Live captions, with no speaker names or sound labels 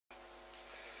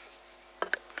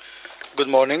Good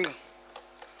morning.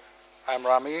 I'm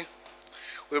Rami.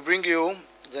 We bring you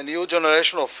the new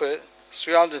generation of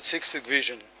 360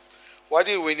 vision. Why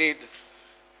do we need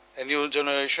a new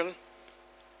generation?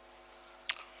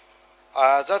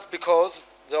 That's because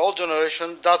the old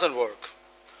generation doesn't work.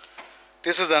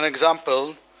 This is an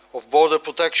example of border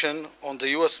protection on the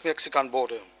US-Mexican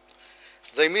border.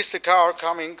 They missed the car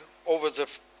coming over the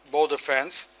border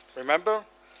fence. Remember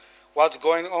what's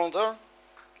going on there?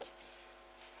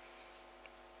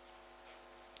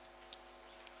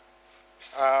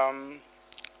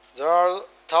 There are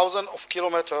thousands of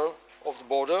kilometers of the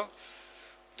border.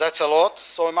 That's a lot,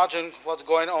 so imagine what's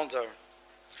going on there.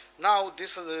 Now,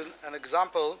 this is an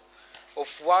example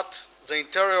of what the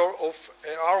interior of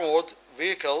an armored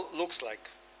vehicle looks like.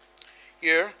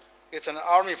 Here, it's an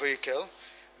army vehicle,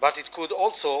 but it could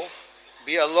also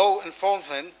be a law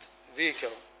enforcement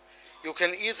vehicle. You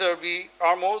can either be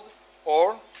armored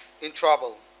or in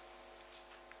trouble.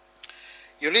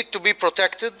 You need to be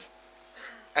protected,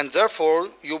 and therefore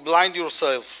you blind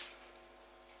yourself.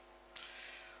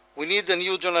 We need a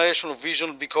new generation of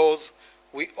vision because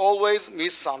we always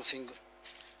miss something.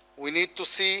 We need to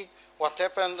see what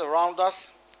happened around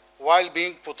us while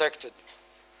being protected.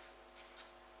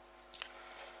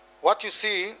 What you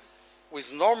see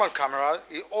with normal camera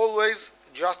is always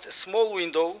just a small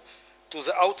window to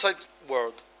the outside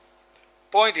world.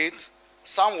 Point it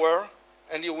somewhere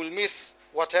and you will miss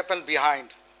what happened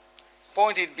behind.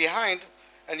 Point it behind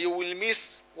and you will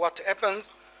miss what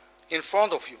happens in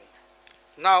front of you.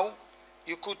 Now,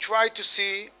 you could try to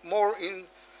see more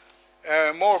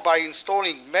by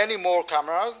installing many more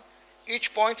cameras,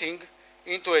 each pointing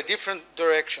into a different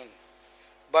direction.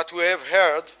 But we have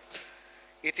heard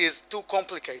it is too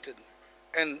complicated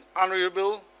and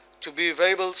unreliable to be a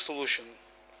viable solution.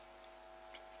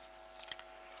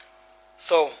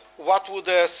 So, what would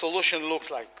a solution look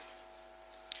like?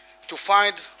 To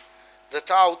find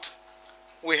that out,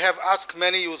 we have asked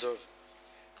many users.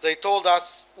 They told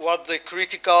us what the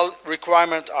critical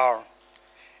requirements are.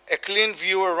 A clean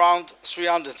view around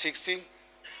 360,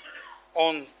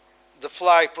 on the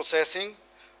fly processing,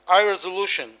 high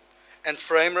resolution and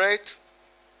frame rate,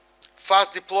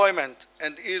 fast deployment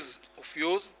and ease of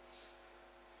use,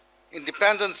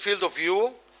 independent field of view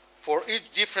for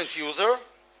each different user,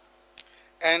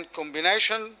 and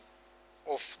combination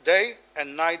of day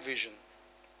and night vision.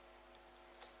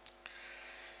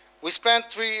 We spent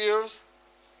 3 years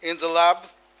in the lab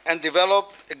and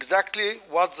developed exactly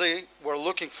what they were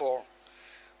looking for.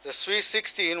 The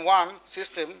 360-in-1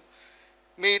 system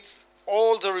meets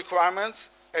all the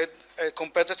requirements at a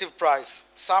competitive price.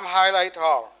 Some highlight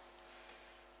are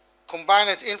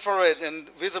combined infrared and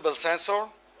visible sensor,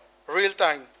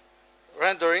 real-time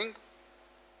rendering,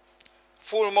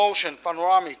 full motion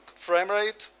panoramic frame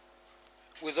rate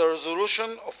with a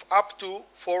resolution of up to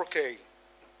 4K.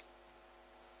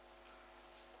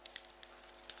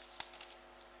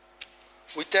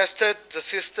 We tested the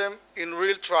system in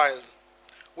real trials.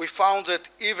 We found that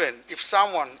even if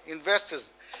someone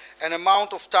invests an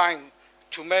amount of time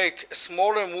to make a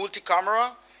smaller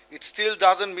multi-camera, it still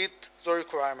doesn't meet the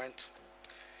requirement.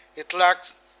 It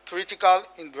lacks critical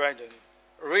ingredient: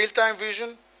 real-time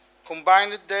vision,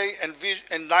 combined day and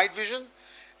night vision,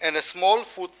 and a small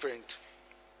footprint.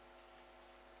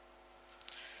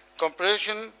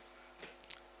 Comparison: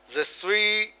 the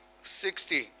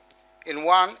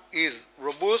 360-in-1 is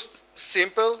robust,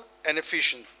 simple, and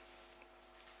efficient.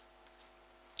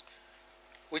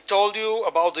 We told you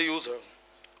about the user.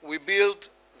 We built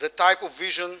the type of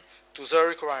vision to their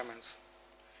requirements.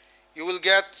 You will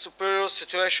get superior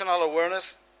situational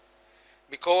awareness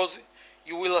because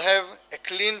you will have a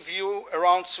clean view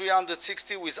around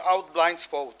 360 without blind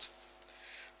spot.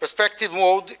 Perspective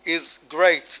mode is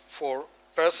great for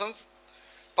persons.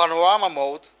 Panorama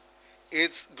mode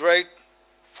is great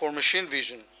for machine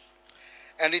vision,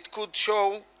 and it could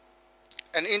show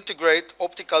and integrate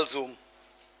optical zoom.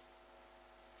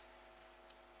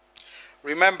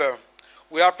 Remember,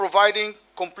 we are providing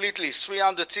completely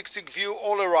 360 view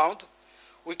all around.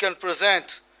 We can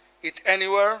present it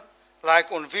anywhere,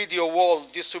 like on video wall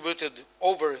distributed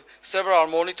over several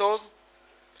monitors,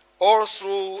 or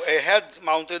through a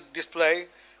head-mounted display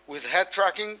with head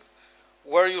tracking,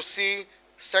 where you see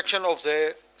section of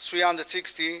the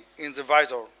 360 in the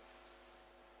visor.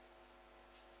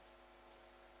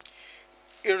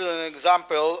 Here's an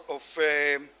example of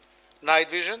night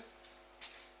vision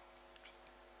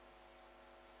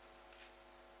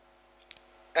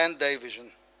and day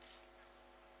vision.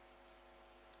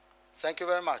 Thank you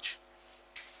very much.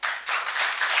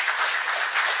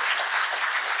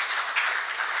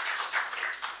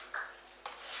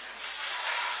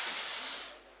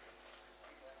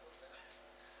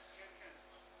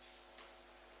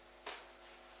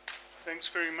 Thanks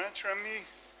very much, Rami.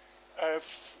 I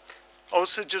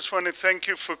also just want to thank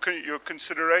you for your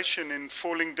consideration in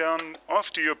falling down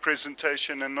after your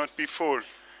presentation and not before.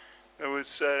 That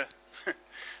was,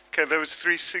 okay, that was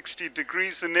 360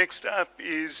 degrees. The next up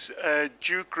is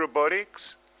Duke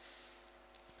Robotics.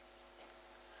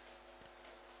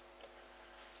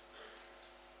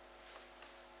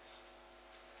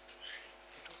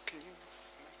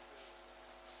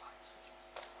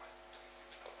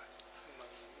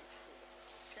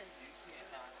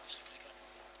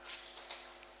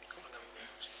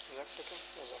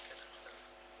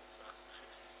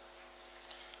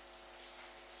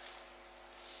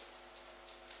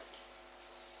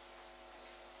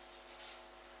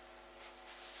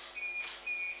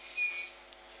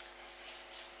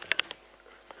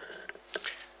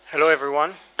 Hello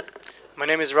everyone, my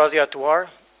name is Razi Atouar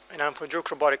and I'm from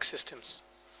Duke Robotic Systems.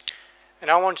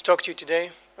 And I want to talk to you today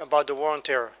about the war on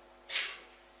terror.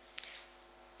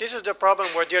 This is the problem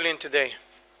we're dealing with today.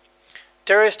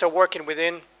 Terrorists are working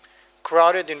within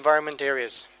crowded environment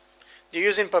areas. They're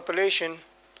using population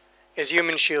as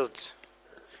human shields.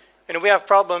 And we have a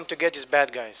problem to get these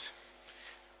bad guys.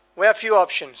 We have few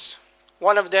options.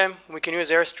 One of them, we can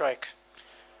use airstrike.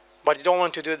 But you don't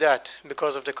want to do that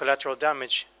because of the collateral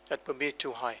damage that would be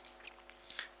too high.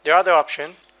 The other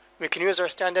option, we can use our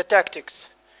standard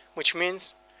tactics, which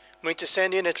means we need to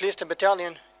send in at least a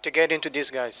battalion to get into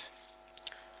these guys.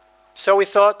 So we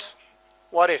thought,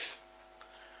 what if?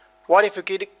 What if we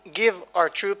could give our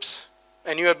troops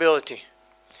a new ability?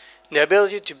 The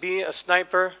ability to be a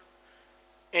sniper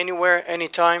anywhere,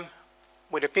 anytime,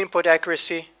 with a pinpoint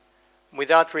accuracy,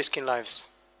 without risking lives.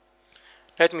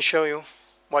 Let me show you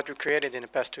what we created in the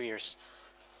past 2 years.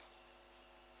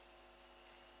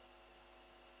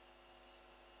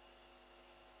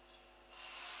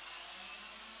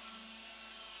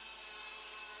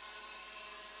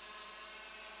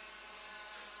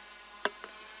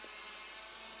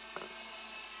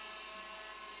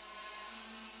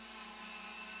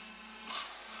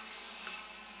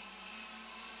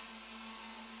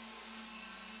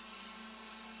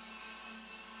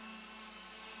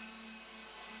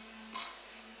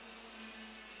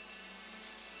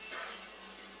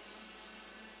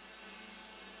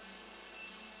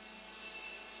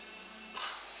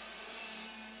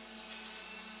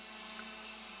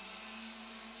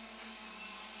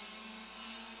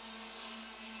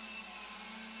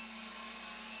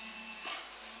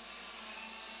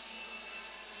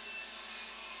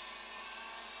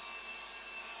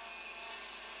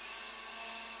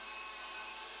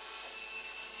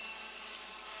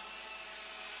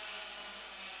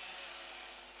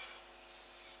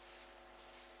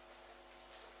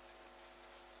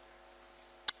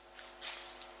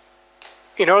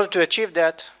 In order to achieve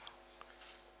that,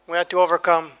 we had to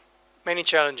overcome many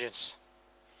challenges.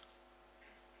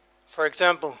 For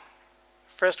example,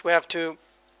 first we have to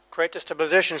create a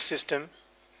stabilization system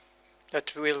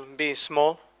that will be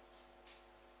small,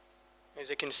 as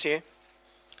you can see,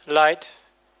 light,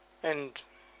 and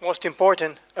most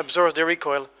important, absorb the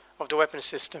recoil of the weapon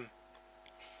system.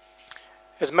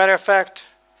 As a matter of fact,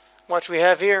 what we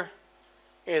have here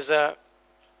is a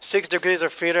 6 degrees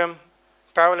of freedom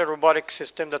parallel robotic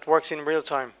system that works in real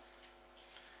time,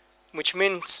 which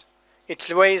means it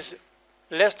weighs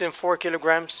less than 4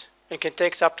 kilograms and can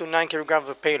take up to 9 kilograms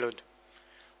of payload.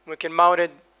 We can mount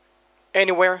it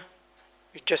anywhere.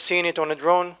 You've just seen it on a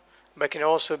drone, but it can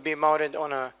also be mounted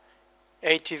on a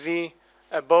ATV,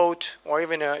 a boat, or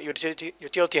even a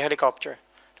utility helicopter.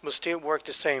 It will still work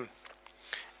the same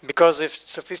because of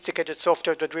sophisticated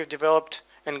software that we've developed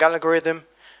and algorithm,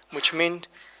 which means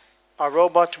our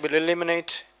robot will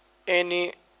eliminate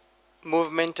any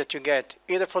movement that you get,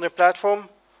 either from the platform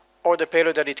or the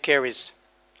payload that it carries.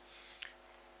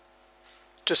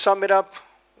 To sum it up,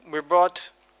 we brought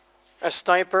a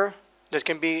sniper that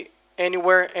can be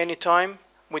anywhere, anytime,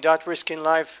 without risking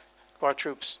life to our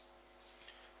troops.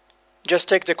 Just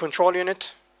take the control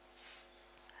unit,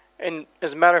 and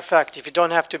as a matter of fact, if you don't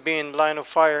have to be in line of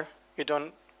fire, you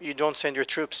don't send your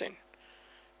troops in.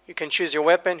 You can choose your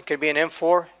weapon. It can be an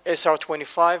M4,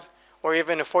 SR-25, or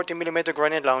even a 40mm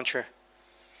grenade launcher.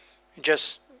 You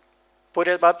just put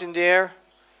it up in the air,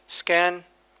 scan,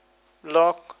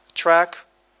 lock, track,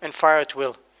 and fire at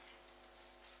will.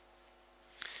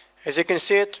 As you can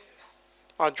see it,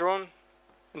 our drone,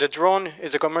 the drone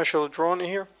is a commercial drone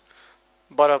here,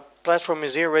 but our platform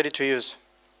is here ready to use.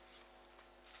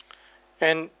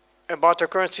 And about our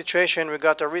current situation, we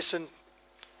got a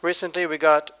recently we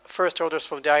got first orders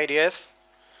from the IDF,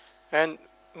 and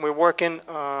we're working,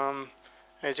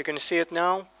 as you can see it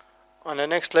now, on the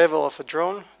next level of a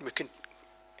drone. We can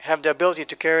have the ability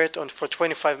to carry it on for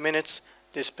 25 minutes,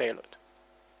 this payload.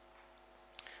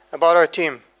 About our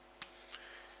team.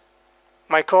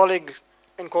 My colleague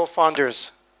and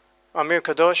co-founders, Amir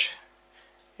Kadosh,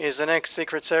 is an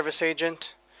ex-Secret Service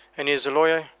agent, and he is a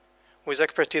lawyer with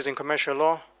expertise in commercial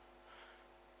law.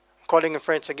 Colleague and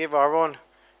friend Sagiv Aharon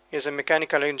is a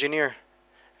mechanical engineer,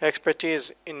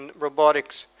 expertise in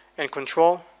robotics and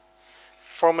control,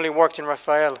 formerly worked in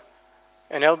Rafael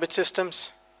and Elbit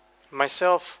systems.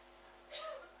 Myself,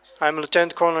 I'm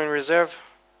Lieutenant Colonel in Reserve,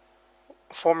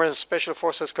 former Special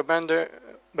Forces Commander,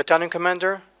 Battalion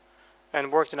Commander,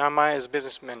 and worked in Hamaya as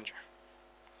business manager.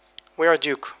 We are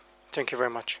Duke. Thank you very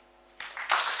much.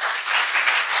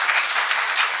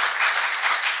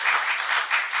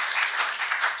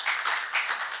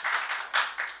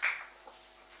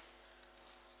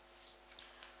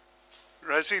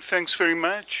 Razi, thanks very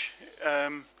much.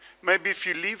 Maybe if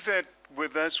you leave that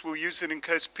with us, we'll use it in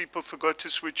case people forgot to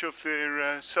switch off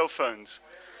their cell phones.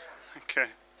 Okay.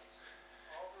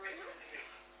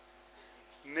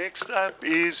 Next up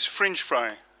is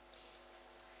Fringefy.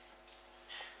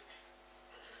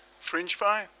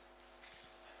 Fringefy?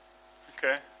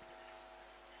 Okay.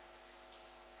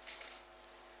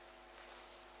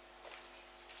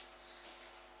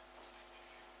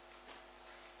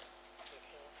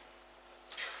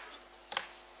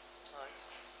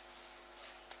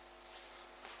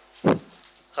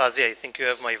 Razi, I think you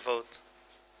have my vote,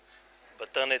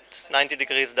 but turn it 90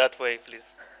 degrees that way,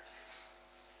 please.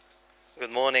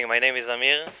 Good morning, my name is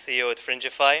Amir, CEO at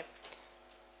Fringefy,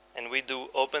 and we do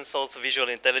open source visual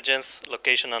intelligence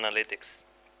location analytics.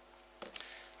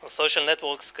 Our social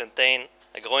networks contain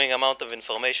a growing amount of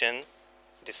information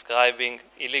describing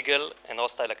illegal and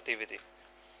hostile activity.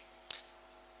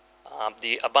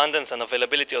 The abundance and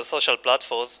availability of social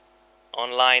platforms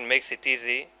online makes it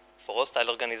easy for hostile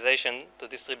organizations to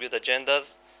distribute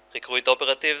agendas, recruit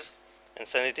operatives, and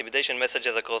send intimidation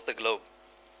messages across the globe.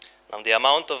 Now, the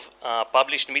amount of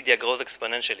published media grows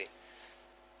exponentially.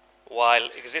 While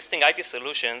existing IT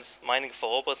solutions mining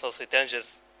for open source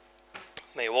intelligence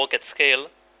may work at scale,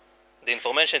 the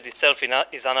information itself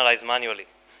is analyzed manually.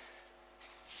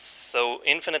 So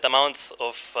infinite amounts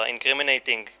of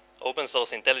incriminating open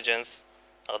source intelligence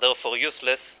are therefore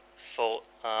useless for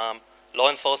law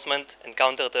enforcement and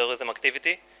counter-terrorism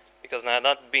activity because they are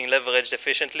not being leveraged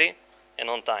efficiently and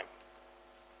on time.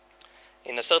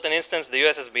 In a certain instance, the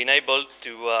US has been able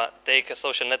to take a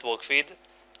social network feed,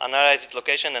 analyze its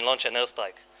location, and launch an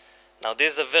airstrike. Now,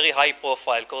 this is a very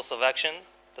high-profile course of action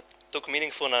that took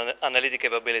meaningful analytic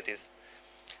capabilities.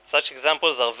 Such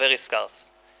examples are very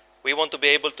scarce. We want to be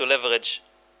able to leverage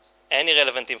any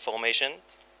relevant information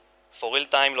for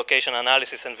real-time location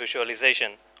analysis and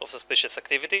visualization of suspicious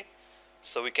activity,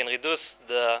 so we can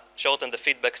shorten the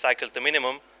feedback cycle to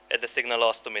minimum and the signal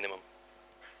loss to minimum.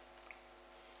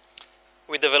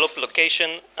 We develop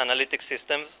location analytic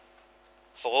systems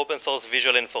for open source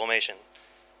visual information.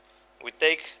 We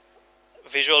take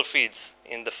visual feeds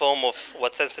in the form of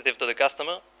what's sensitive to the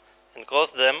customer and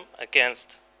cross them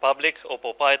against public or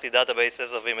proprietary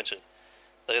databases of imagery.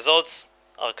 The results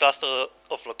are a cluster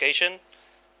of location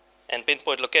and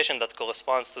pinpoint location that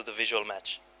corresponds to the visual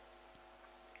match.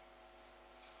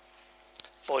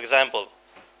 For example,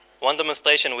 one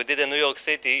demonstration we did in New York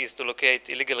City is to locate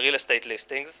illegal real estate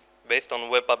listings based on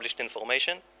web published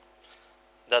information.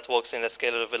 That works in the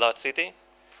scale of a large city.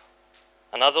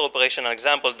 Another operational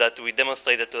example that we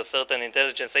demonstrated to a certain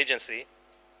intelligence agency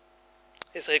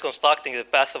is reconstructing the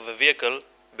path of a vehicle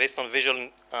based on visual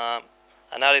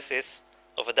analysis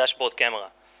of a dashboard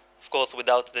camera, of course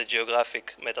without the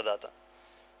geographic metadata.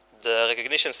 The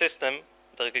recognition system,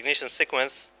 the recognition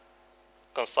sequence,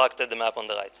 constructed the map on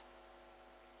the right.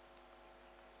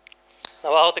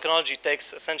 Now, our technology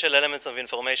takes essential elements of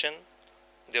information,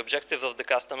 the objectives of the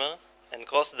customer, and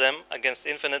cross them against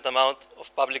infinite amount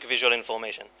of public visual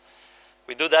information.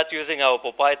 We do that using our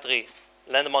proprietary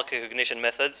landmark recognition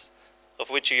methods, of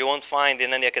which you won't find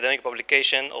in any academic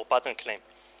publication or patent claim.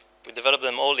 We develop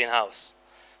them all in-house.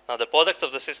 Now, the product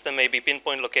of the system may be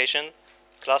pinpoint location,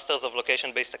 clusters of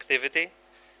location-based activity,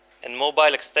 and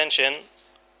mobile extension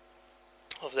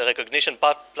of the recognition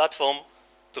platform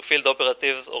to field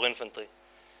operatives or infantry.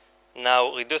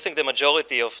 Now, reducing the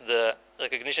majority of the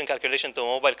recognition calculation to a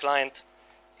mobile client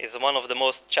is one of the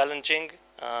most challenging,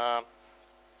 one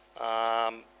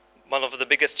of the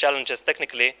biggest challenges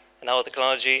technically, and our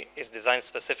technology is designed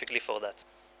specifically for that.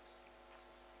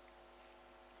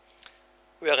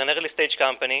 We are an early stage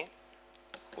company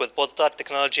with prototype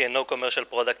technology and no commercial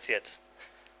products yet.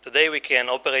 Today we can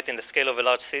operate in the scale of a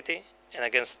large city and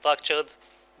against structured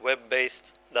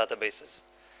web-based databases.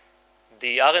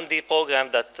 The R&D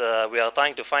program that we are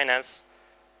trying to finance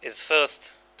is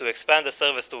first to expand the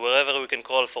service to wherever we can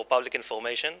crawl for public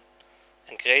information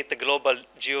and create a global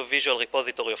geo-visual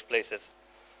repository of places.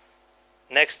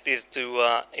 Next is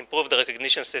to improve the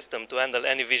recognition system to handle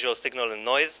any visual signal and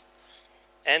noise,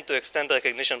 and to extend the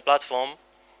recognition platform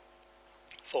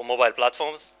for mobile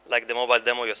platforms, like the mobile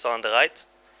demo you saw on the right,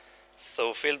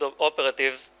 so field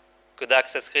operatives could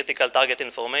access critical target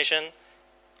information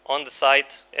on the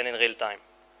site and in real time.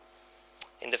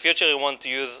 In the future, we want to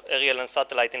use aerial and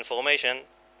satellite information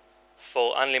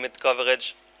for unlimited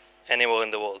coverage anywhere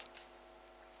in the world.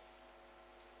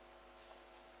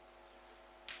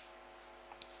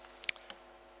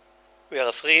 We are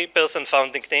a 3-person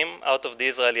founding team out of the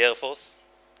Israeli Air Force,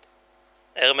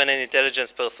 airmen and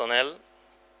intelligence personnel,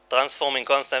 transforming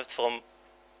concept from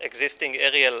existing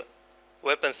aerial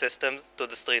weapon systems to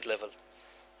the street level.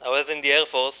 Now, as in the Air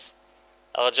Force,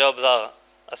 our jobs are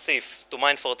Asif, to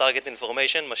mine for target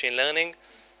information, machine learning,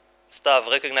 Stav,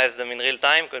 recognize them in real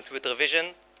time, computer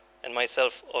vision, and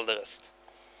myself, all the rest.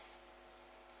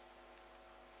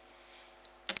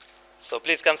 So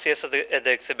please come see us at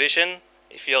the exhibition.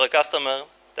 If you're a customer,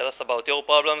 tell us about your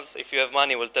problems. If you have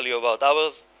money, we'll tell you about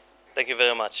ours. Thank you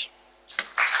very much.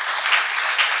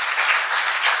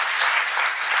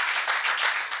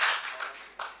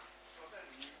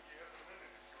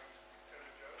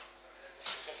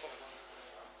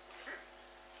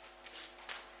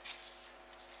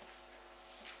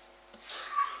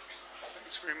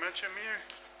 Thanks very much, Amir.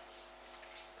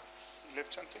 You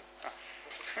left something? Ah.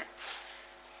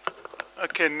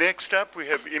 Okay, next up we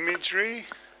have Imagry.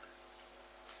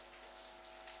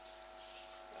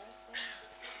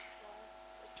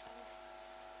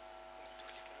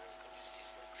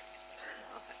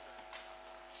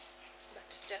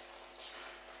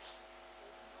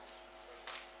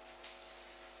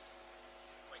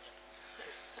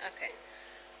 Okay.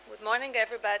 Good morning,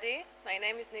 everybody. My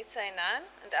name is Neteera,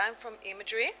 and I'm from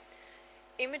Imagry.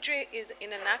 Imagry is,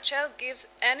 in a nutshell, gives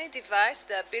any device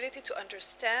the ability to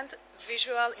understand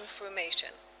visual information.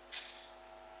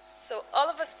 So all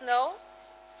of us know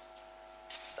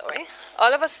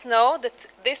that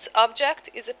this object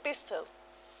is a pistol,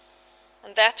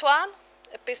 and that one,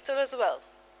 a pistol as well.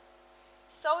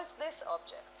 So is this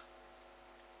object.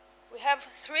 We have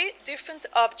 3 different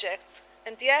objects,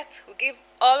 and yet we give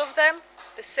all of them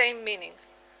the same meaning.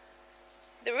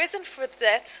 The reason for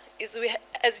that is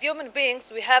as human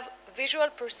beings, we have visual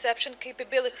perception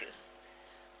capabilities.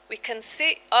 We can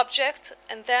see objects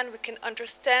and then we can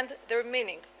understand their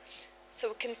meaning. So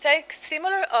we can take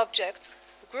similar objects,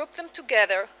 group them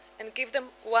together, and give them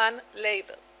one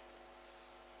label.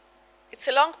 It's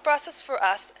a long process for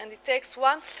us, and it takes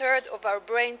 1/3 of our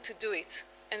brain to do it,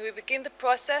 and we begin the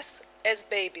process as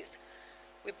babies.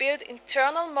 We build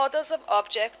internal models of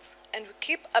objects, and we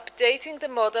keep updating the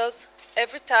models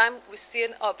every time we see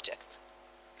an object.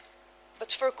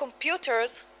 But for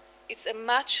computers, it's a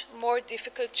much more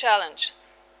difficult challenge.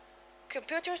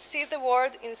 Computers see the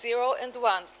world in 0 and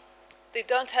 1s. They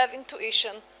don't have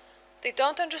intuition. They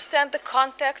don't understand the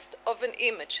context of an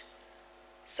image.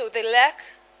 So they lack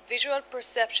visual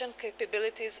perception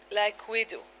capabilities like we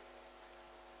do.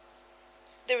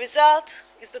 The result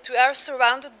is that we are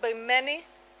surrounded by many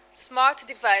smart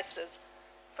devices,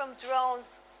 from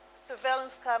drones,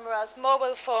 surveillance cameras,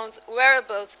 mobile phones,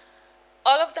 wearables.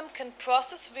 All of them can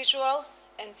process visual,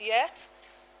 and yet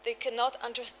they cannot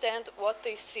understand what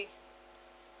they see.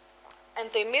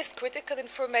 And they miss critical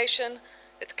information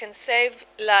that can save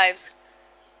lives.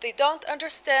 They don't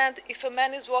understand if a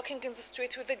man is walking in the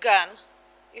street with a gun,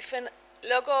 if a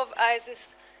logo of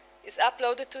ISIS is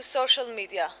uploaded to social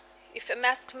media, if a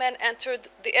masked man entered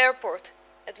the airport,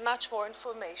 and much more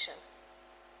information.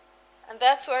 And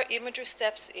that's where Imagry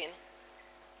steps in.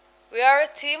 We are a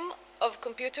team of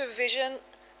computer vision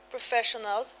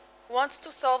professionals who wants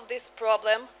to solve this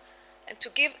problem and to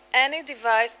give any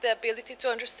device the ability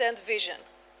to understand vision.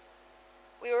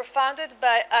 We were founded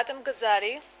by Adam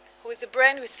Ghazali, who is a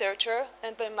brain researcher,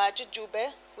 and by Majid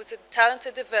Jube, who is a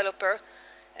talented developer.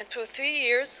 And for 3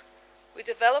 years, we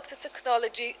developed a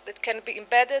technology that can be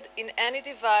embedded in any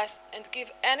device and give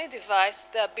any device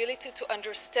the ability to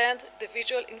understand the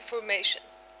visual information.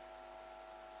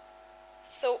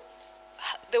 So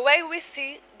the way we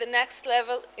see the next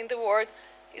level in the world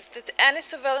is that any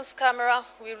surveillance camera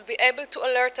will be able to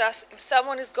alert us if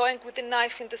someone is going with a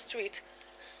knife in the street.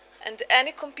 And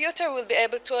any computer will be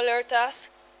able to alert us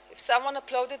if someone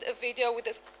uploaded a video with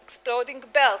an exploding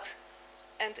belt.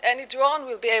 And any drone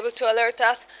will be able to alert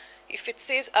us if it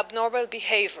sees abnormal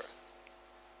behavior.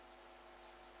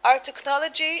 Our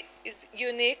technology is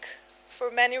unique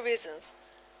for many reasons.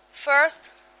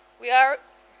 First, we are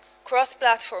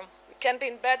cross-platform. We can be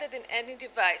embedded in any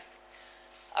device.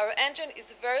 Our engine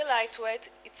is very lightweight.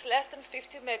 It's less than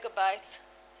 50 megabytes.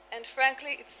 And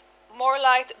frankly, it's more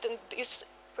light than this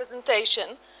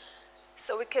presentation.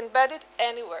 So we can embed it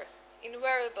anywhere, in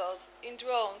wearables, in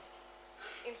drones,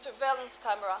 in surveillance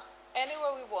camera,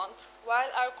 anywhere we want, while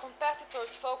our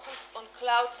competitors focus on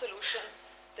cloud solution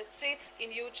that sits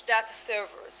in huge data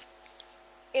servers.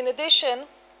 In addition,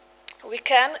 we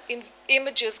can, in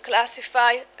images,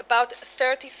 classify about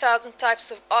 30,000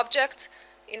 types of objects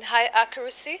in high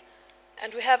accuracy,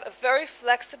 and we have a very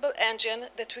flexible engine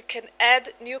that we can add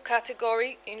new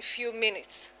category in few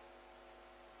minutes.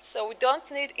 So we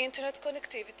don't need internet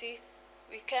connectivity.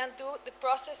 We can do the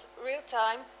process real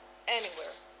time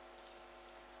anywhere.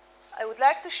 I would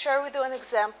like to share with you an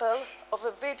example of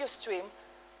a video stream.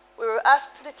 We were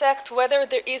asked to detect whether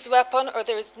there is weapon or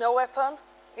there is no weapon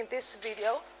in this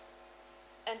video,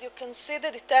 and you can see the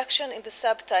detection in the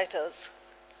subtitles.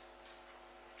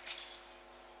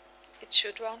 It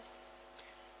should run.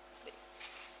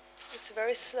 It's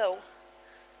very slow.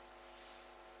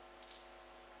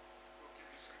 We'll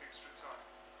give you some extra time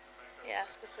to make up.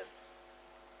 Yes, because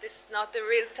this is not the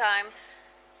real-time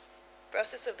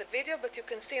process of the video, but you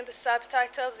can see in the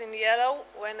subtitles in yellow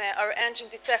when our engine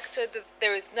detected that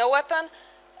there is no weapon,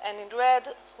 and in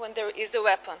red when there is a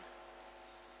weapon.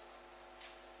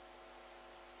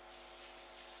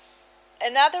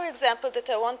 Another example that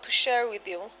I want to share with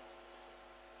you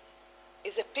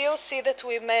is a POC that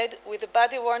we made with a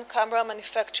body-worn camera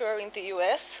manufacturer in the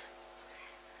US.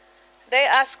 They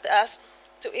asked us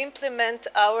to implement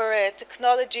our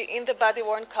technology in the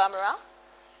body-worn camera,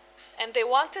 and they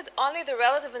wanted only the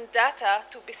relevant data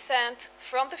to be sent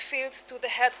from the field to the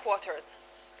headquarters.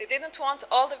 They didn't want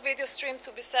all the video stream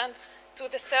to be sent to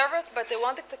the servers, but they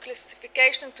wanted the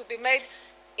classification to be made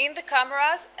in the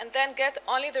cameras and then get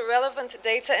only the relevant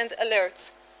data and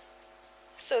alerts.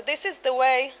 So this is the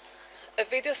way a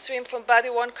video stream from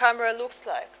body-worn camera looks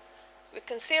like. We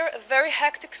can see a very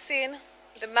hectic scene.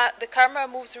 The camera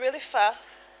moves really fast,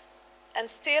 and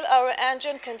still our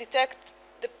engine can detect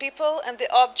the people and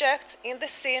the objects in the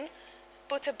scene,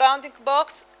 put a bounding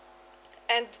box,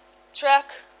 and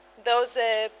track those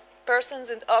persons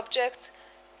and objects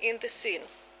in the scene.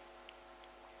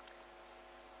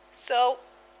 So,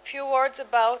 few words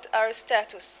about our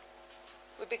status.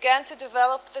 We began to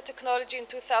develop the technology in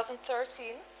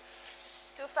 2013.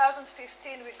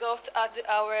 2015, we got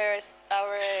our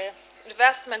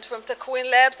investment from Takwin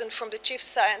Labs and from the chief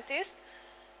scientist.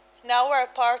 Now we're a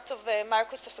part of the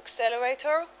Microsoft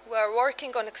Accelerator. We are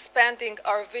working on expanding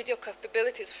our video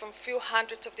capabilities from few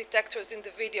hundreds of detectors in the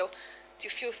video to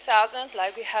a few thousand,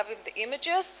 like we have in the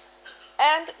images.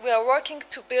 And we are working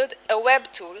to build a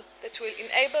web tool that will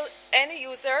enable any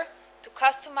user to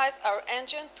customize our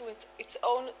engine to its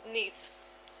own needs.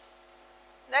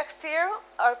 Next year,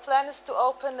 our plan is to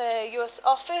open a US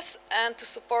office and to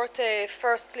support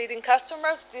first leading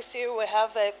customers. This year we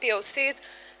have POCs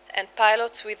and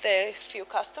pilots with a few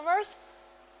customers.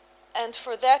 And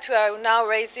for that, we are now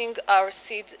raising our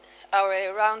seed,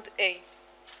 our round A.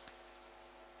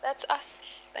 That's us.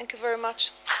 Thank you very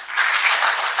much.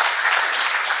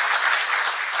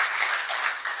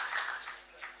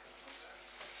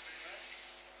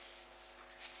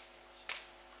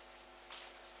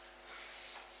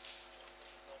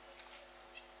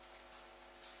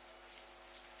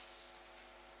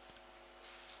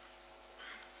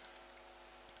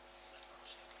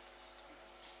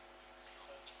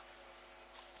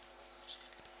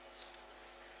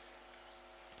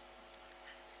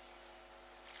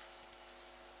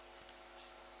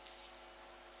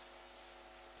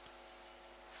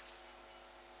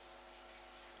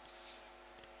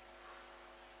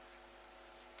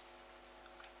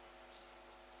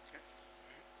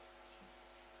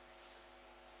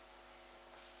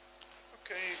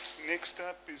 Okay, next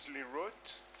up is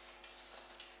Lirhot.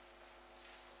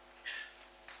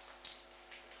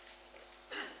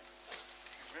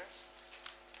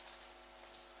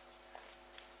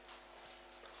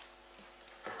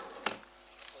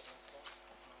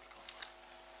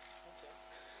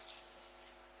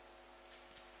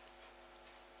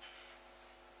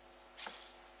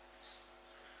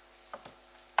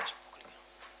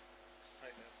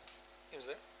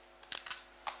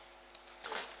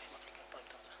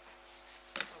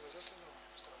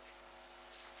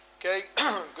 Okay,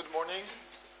 good morning.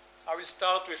 I will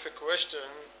start with a question,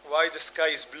 why the sky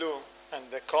is blue? And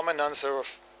the common answer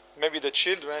of maybe the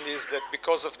children is that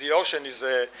because of the ocean is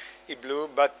blue,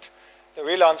 but the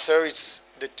real answer is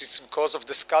that it's because of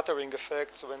the scattering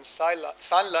effects when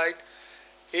sunlight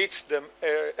hits the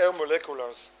air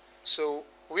molecules So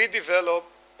we developed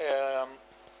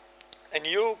a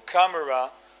new camera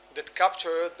that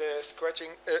captured the scratching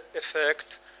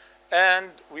effect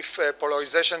and with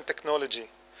polarization technology.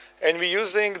 And we're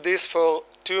using this for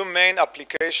two main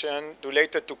applications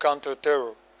related to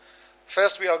counter-terror.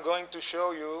 First, we are going to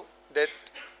show you that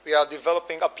we are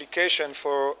developing application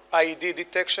for IED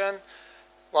detection,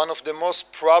 one of the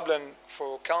most problem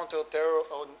for counter-terror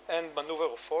and maneuver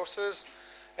of forces.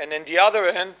 And on the other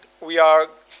end, we are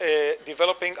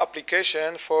developing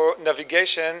application for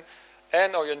navigation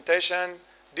and orientation.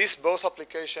 These both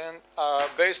applications are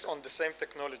based on the same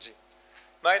technology.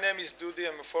 My name is Dudi.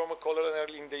 I'm a former colonel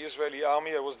in the Israeli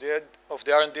Army. I was the head of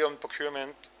the R&D and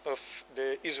procurement of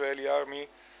the Israeli Army.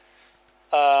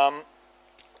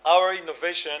 Our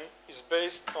innovation is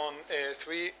based on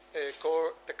three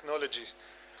core technologies.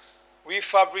 We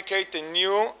fabricate a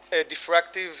new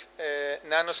diffractive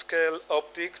nanoscale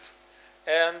optic,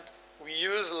 and we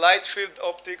use light field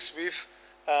optics with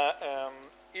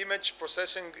image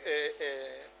processing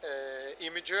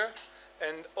imager.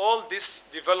 And all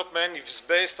this development is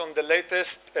based on the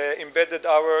latest embedded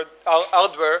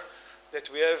hardware that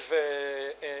we have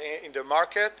in the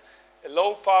market,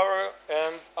 low power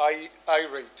and high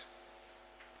rate.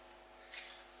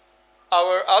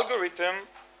 Our algorithm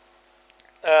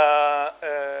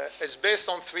is based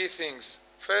on three things.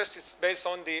 First, it's based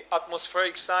on the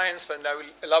atmospheric science, and I will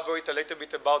elaborate a little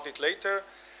bit about it later,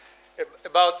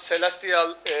 about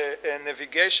celestial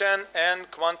navigation and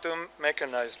quantum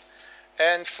mechanized.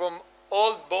 And from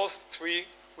both three,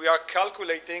 we are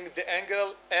calculating the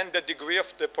angle and the degree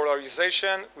of the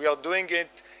polarization. We are doing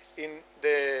it in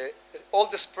all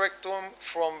the spectrum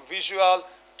from visual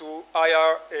to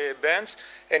IR bands.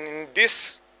 And in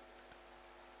this,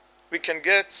 we can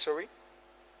get,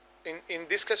 in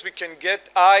this case, we can get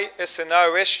high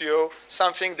SNR ratio,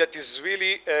 something that is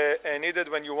really needed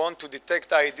when you want to detect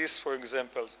IEDs, for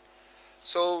example.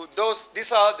 So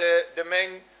these are the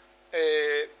main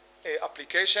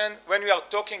application. When we are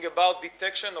talking about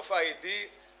detection of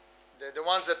IED, the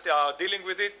ones that are dealing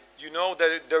with it, you know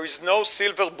that there is no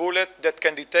silver bullet that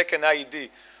can detect an IED.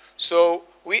 So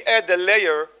we add a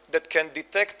layer that can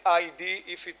detect IED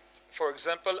if it, for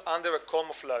example, under a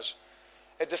camouflage.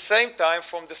 At the same time,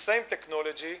 from the same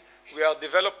technology, we are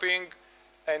developing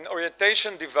an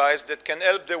orientation device that can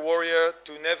help the warrior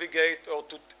to navigate or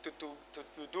to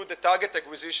do the target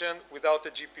acquisition without a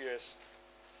GPS.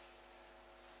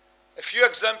 A few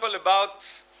examples about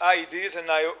IEDs, and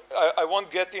I won't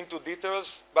get into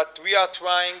details, but we are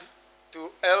trying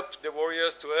to help the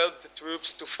warriors, to help the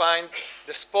troops to find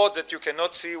the spot that you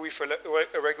cannot see with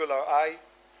a regular eye.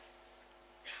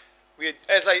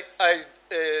 As I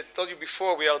told you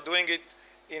before, we are doing it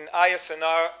in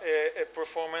ISNR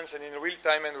performance and in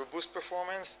real-time and robust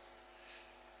performance.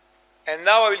 And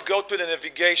now I will go to the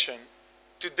navigation.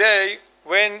 Today,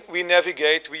 when we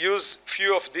navigate, we use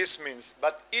few of these means,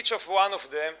 but each of one of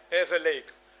them have a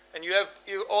lake. And you have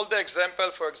all the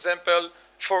example, for example,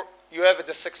 you have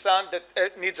the Sexan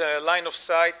that needs a line of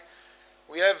sight.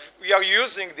 We are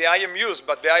using the IMUs,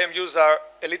 but the IMUs are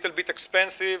a little bit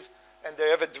expensive and they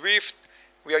have a drift.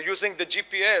 We are using the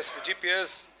GPS. The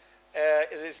GPS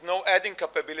is no adding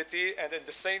capability, and at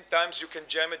the same time you can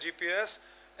jam a GPS.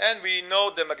 And we know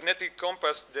the magnetic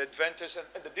compass, the advantages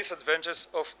and the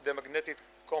disadvantages of the magnetic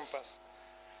compass.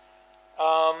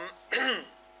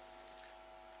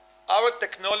 Our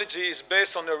technology is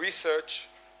based on a research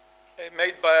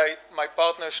made by my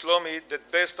partner Shlomi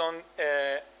that based on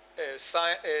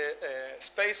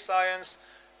space science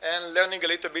and learning a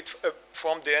little bit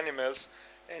from the animals.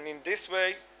 And in this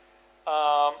way,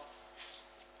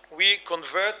 we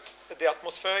convert the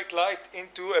atmospheric light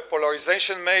into a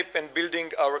polarization map and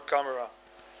building our camera.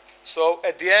 So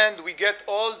at the end, we get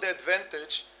all the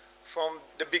advantage from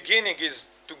the beginning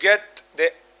is to get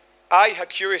the high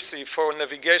accuracy for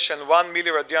navigation, 1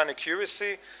 milliradian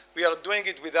accuracy. We are doing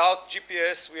it without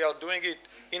GPS. We are doing it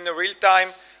in real time.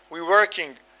 We're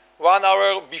working 1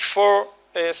 hour before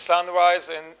sunrise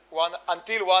and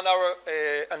until 1 hour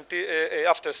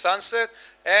after sunset,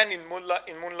 and in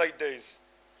moonlight days.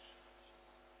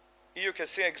 Here you can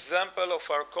see an example of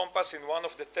our compass in one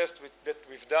of the tests that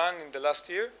we've done in the last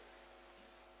year.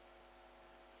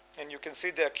 And you can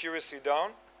see the accuracy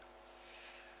down.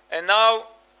 And now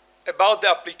about the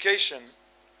application.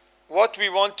 What we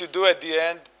want to do at the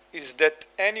end is that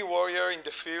any warrior in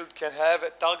the field can have a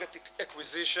target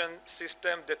acquisition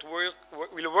system that will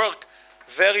work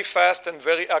very fast and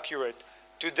very accurate.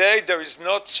 Today there is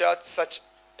not such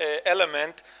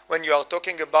element when you are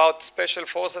talking about special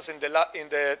forces in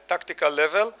the tactical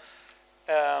level.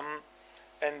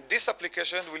 And this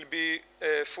application will be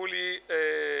fully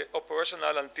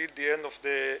operational until the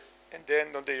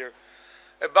end of the year.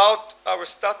 About our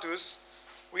status,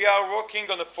 we are working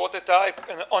on a prototype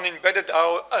and on embedded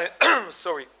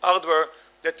hardware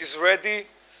that is ready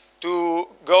to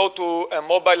go to a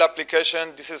mobile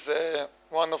application. This is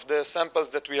one of the samples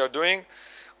that we are doing.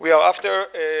 We are after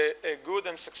a good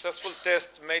and successful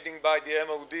test made by the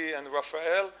MOD and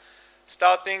Rafael,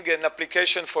 starting an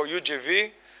application for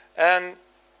UGV and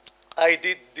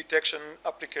ID detection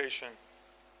application.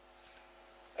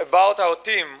 About our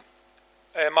team,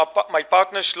 my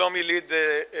partner Shlomi lead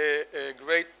a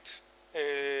great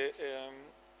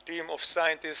team of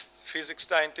scientists, physics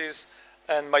scientists,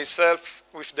 and myself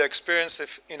with the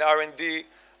experience in R&D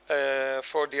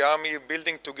for the Army,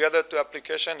 building together the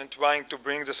application and trying to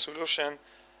bring the solution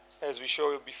as we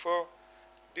showed you before.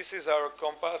 This is our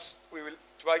compass. We will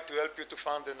try to help you to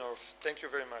find the north. Thank you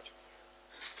very much.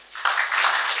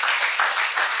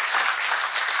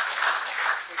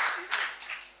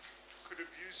 Could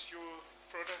have used your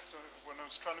product when I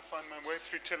was trying to find my way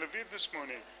through Tel Aviv this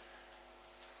morning.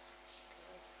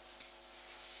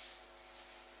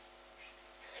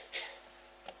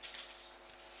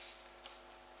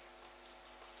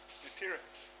 Neteera.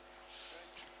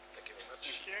 Thank you very much.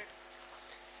 Thank you.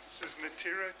 This is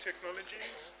Neteera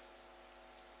Technologies.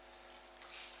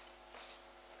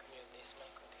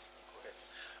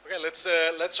 Okay,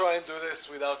 let's try and do this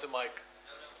without a mic.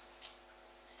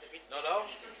 No?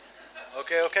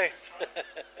 Okay.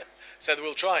 Said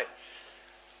we'll try.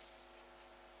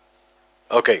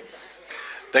 Okay.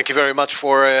 Thank you very much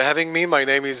for having me. My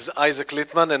name is Isaac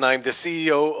Littman, and I'm the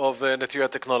CEO of Neteera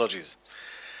Technologies.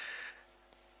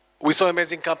 We saw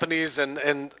amazing companies,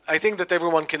 and I think that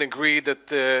everyone can agree that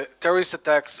terrorist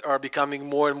attacks are becoming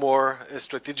more and more a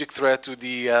strategic threat to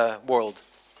the world.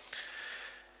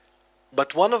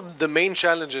 But one of the main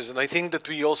challenges, and I think that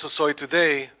we also saw it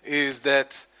today, is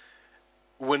that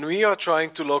when we are trying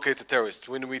to locate a terrorist,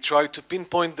 when we try to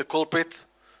pinpoint the culprit,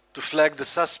 to flag the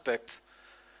suspect,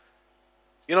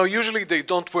 you know, usually they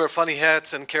don't wear funny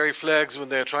hats and carry flags when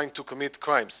they're trying to commit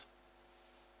crimes.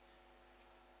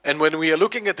 And when we are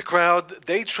looking at the crowd,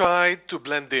 they try to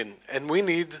blend in, and we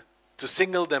need to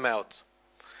single them out.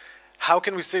 How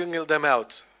can we single them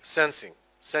out? Sensing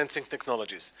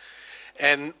technologies.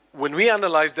 And when we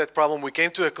analyzed that problem, we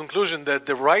came to a conclusion that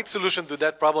the right solution to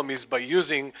that problem is by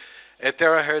using a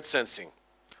terahertz sensing.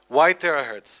 Why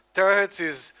terahertz? Terahertz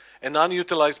is an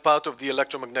unutilized part of the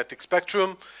electromagnetic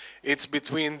spectrum. It's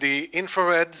between the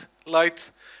infrared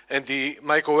light and the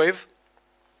microwave.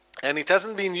 And it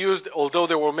hasn't been used, although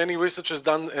there were many researches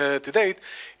done to date,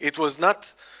 it was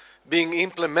not being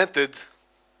implemented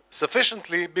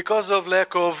sufficiently because of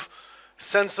lack of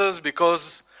sensors,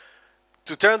 because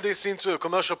to turn this into a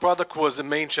commercial product was a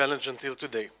main challenge until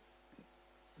today.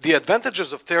 The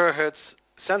advantages of terahertz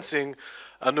sensing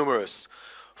are numerous.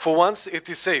 For once, it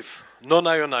is safe,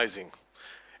 non-ionizing.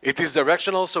 It is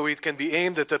directional, so it can be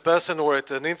aimed at a person or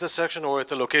at an intersection or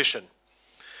at a location.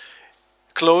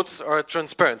 Clothes are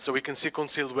transparent, so we can see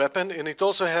concealed weapon, and it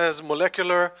also has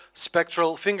molecular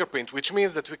spectral fingerprint, which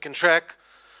means that we can track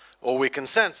or we can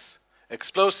sense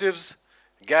explosives,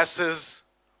 gases,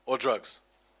 or drugs.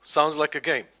 Sounds like a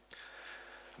game.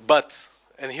 But,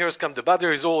 and here's come the but,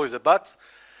 there is always a but.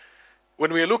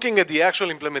 When we are looking at the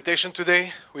actual implementation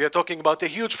today, we are talking about a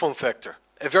huge form factor,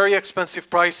 a very expensive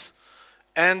price,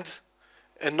 and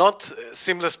a not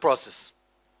seamless process.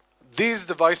 These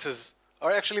devices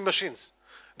are actually machines.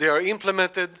 They are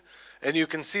implemented, and you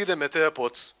can see them at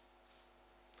airports.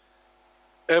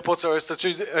 Airports are a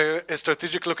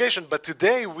strategic location, but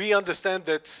today we understand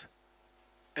that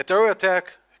a terror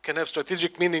attack can have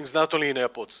strategic meanings not only in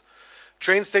airports.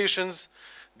 Train stations,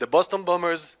 the Boston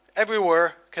bombers,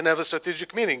 everywhere can have a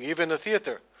strategic meaning, even a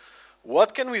theater.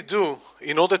 What can we do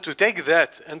in order to take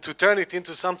that and to turn it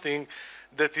into something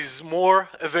that is more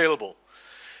available?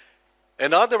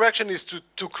 And our direction is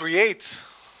to create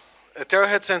a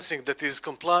terahertz sensing that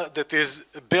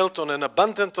is built on an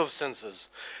abundance of sensors,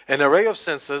 an array of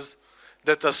sensors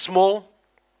that are small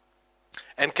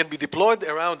and can be deployed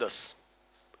around us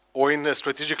or in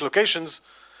strategic locations,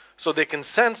 so they can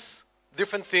sense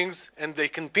different things and they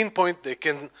can pinpoint, they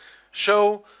can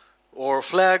show or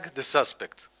flag the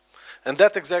suspect. And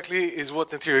that exactly is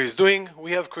what Neteera is doing.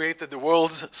 We have created the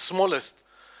world's smallest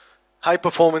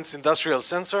high-performance industrial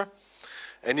sensor.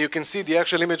 And you can see the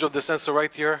actual image of the sensor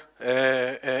right here.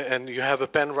 And you have a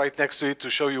pen right next to it to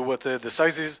show you what the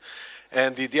size is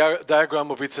and the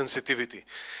diagram of its sensitivity.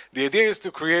 The idea is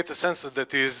to create a sensor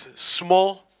that is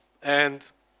small,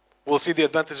 and we'll see the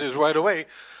advantages right away.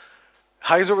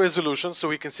 Higher resolution, so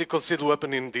we can see concealed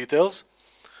weapon in details.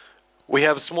 We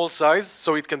have small size,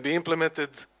 so it can be implemented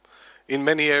in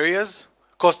many areas,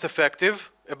 cost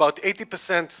effective, about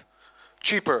 80%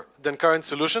 cheaper than current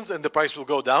solutions, and the price will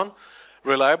go down.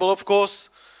 Reliable, of course,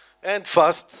 and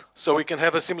fast, so we can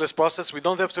have a seamless process. We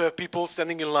don't have to have people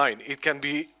standing in line. It can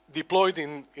be deployed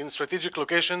in strategic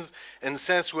locations and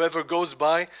sense whoever goes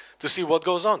by to see what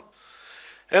goes on.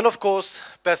 And of course,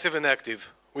 passive and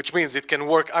active, which means it can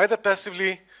work either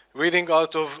passively, reading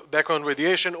out of background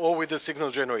radiation, or with a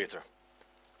signal generator.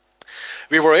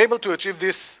 We were able to achieve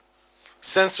this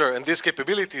sensor and this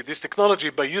capability, this technology,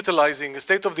 by utilizing a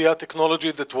state-of-the-art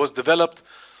technology that was developed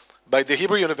by the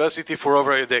Hebrew University for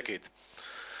over a decade.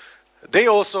 They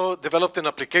also developed an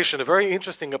application, a very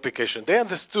interesting application. They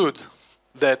understood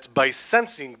that by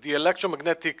sensing the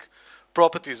electromagnetic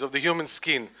properties of the human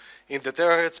skin in the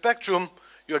terahertz spectrum,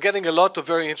 you're getting a lot of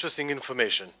very interesting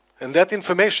information. And that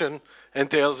information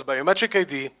entails biometric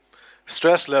ID,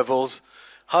 stress levels,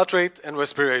 heart rate, and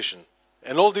respiration.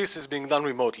 And all this is being done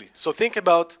remotely. So think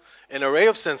about an array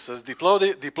of sensors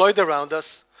deployed around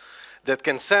us that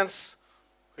can sense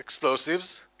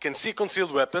explosives, can see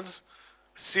concealed weapons,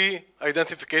 see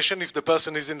identification if the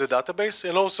person is in the database,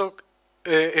 and also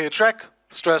track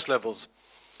stress levels.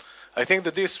 I think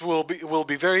that this will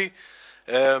be very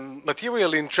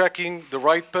material in tracking the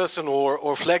right person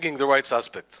or flagging the right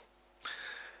suspect.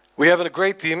 We have a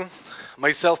great team.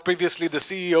 Myself, previously the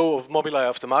CEO of Mobileye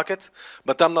Aftermarket,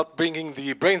 but I'm not bringing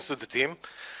the brains to the team.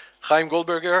 Chaim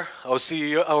Goldberger, our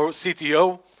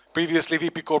CTO, previously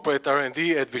VP Corporate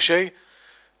R&D at Vishay,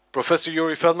 Professor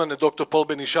Yuri Feldman and Dr. Paul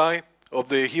Ben-Ishai of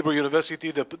the Hebrew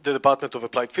University, the Department of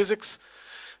Applied Physics.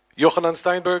 Yochanan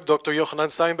Steinberg, Dr.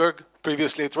 Yochanan Steinberg,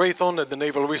 previously at Raytheon at the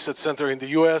Naval Research Center in the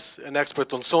US, an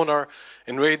expert on sonar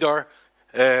and radar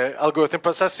algorithm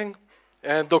processing.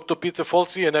 And Dr. Peter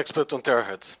Folsey, an expert on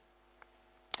terahertz.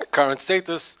 Current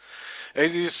status,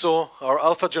 as you saw, our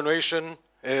alpha generation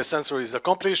sensor is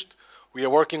accomplished. We are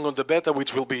working on the beta,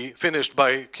 which will be finished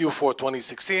by Q4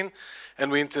 2016.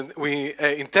 And we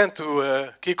intend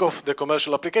to kick off the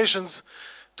commercial applications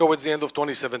towards the end of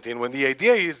 2017, when the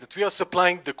idea is that we are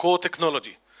supplying the core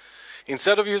technology.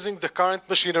 Instead of using the current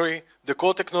machinery, the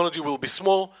core technology will be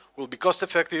small, will be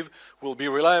cost-effective, will be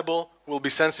reliable, will be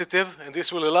sensitive, and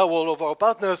this will allow all of our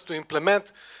partners to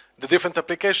implement the different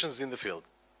applications in the field.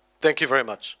 Thank you very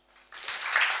much.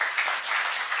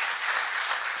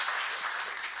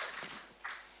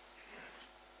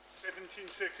 17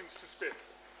 seconds to spare.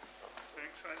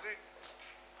 Thanks, Isaac.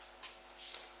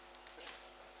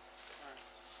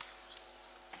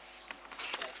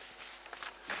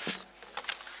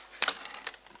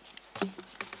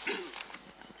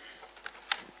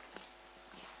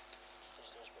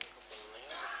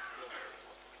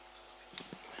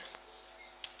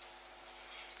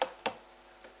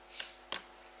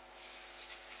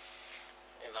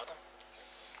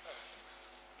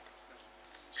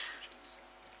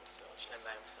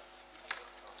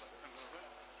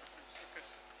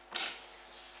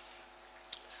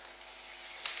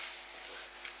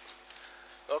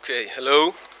 Okay,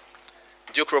 hello.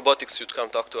 Duke Robotics should come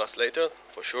talk to us later,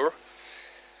 for sure.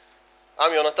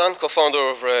 I'm Jonathan, co-founder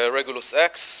of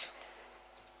RegulusX.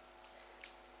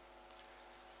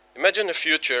 Imagine a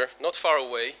future not far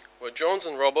away where drones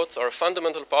and robots are a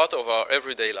fundamental part of our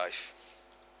everyday life.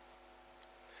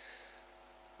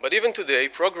 But even today,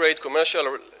 pro-grade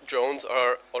commercial drones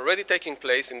are already taking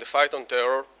place in the fight on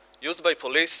terror, used by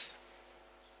police,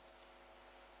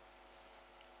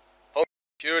 home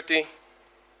security,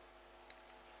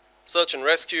 search and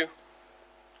rescue,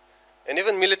 and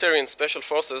even military and special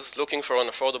forces looking for an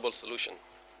affordable solution.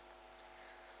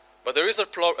 But there is a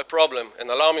problem, an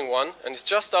alarming one, and it's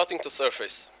just starting to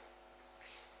surface.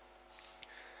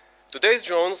 Today's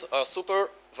drones are super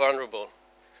vulnerable.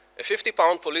 A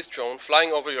 50-pound police drone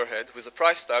flying over your head with a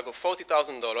price tag of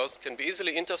 $40,000 can be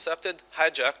easily intercepted,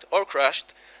 hijacked, or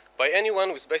crashed by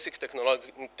anyone with basic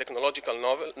technological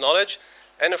knowledge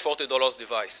and a $40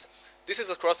 device. This is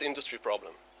a cross-industry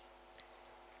problem.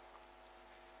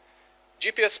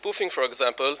 GPS spoofing, for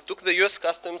example, took the US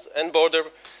Customs and Border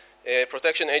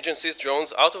Protection Agency's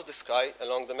drones out of the sky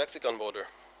along the Mexican border.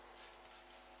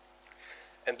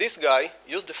 And this guy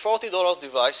used a $40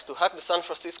 device to hack the San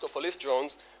Francisco police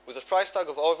drones with a price tag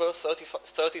of over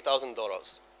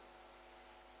 $30,000.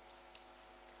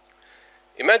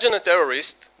 Imagine a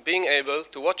terrorist being able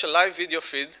to watch a live video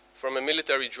feed from a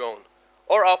military drone,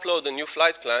 or upload a new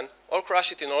flight plan, or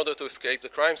crash it in order to escape the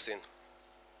crime scene.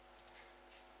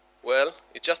 Well,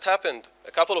 it just happened.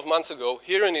 A couple of months ago,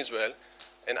 here in Israel,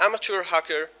 an amateur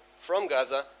hacker from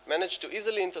Gaza managed to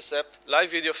easily intercept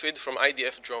live video feed from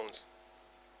IDF drones.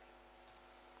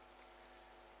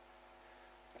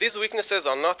 These weaknesses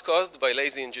are not caused by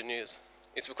lazy engineers.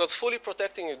 It's because fully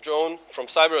protecting a drone from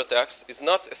cyber attacks is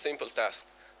not a simple task.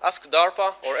 Ask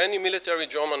DARPA or any military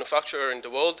drone manufacturer in the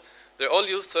world. They all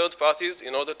use third parties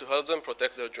in order to help them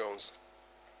protect their drones.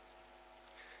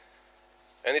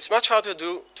 And it's much harder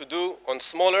to do on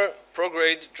smaller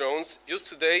pro-grade drones used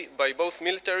today by both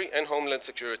military and homeland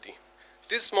security.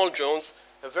 These small drones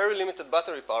have very limited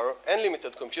battery power and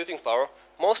limited computing power,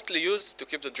 mostly used to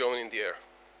keep the drone in the air.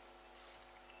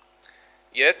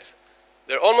 Yet,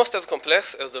 they're almost as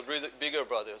complex as the bigger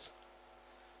brothers.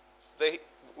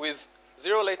 With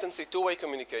zero latency two-way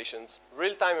communications,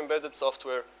 real-time embedded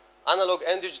software, analog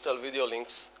and digital video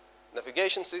links,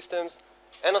 navigation systems,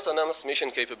 and autonomous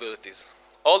mission capabilities.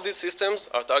 All these systems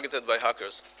are targeted by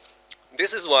hackers.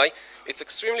 This is why it's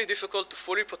extremely difficult to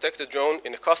fully protect a drone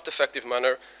in a cost-effective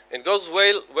manner and goes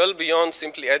well beyond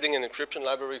simply adding an encryption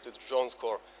library to the drone's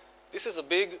core. This is a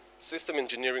big system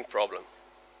engineering problem.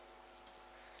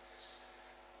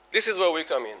 This is where we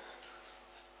come in.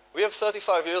 We have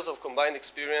 35 years of combined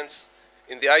experience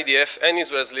in the IDF and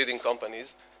Israel's leading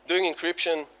companies, doing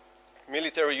encryption,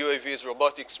 military UAVs,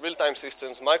 robotics, real-time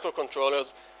systems,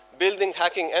 microcontrollers, building,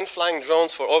 hacking, and flying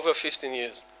drones for over 15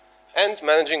 years, and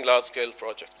managing large-scale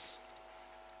projects.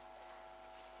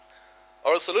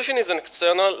 Our solution is an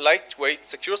external, lightweight,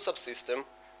 secure subsystem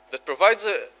that provides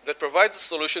a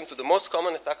solution to the most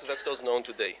common attack vectors known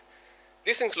today.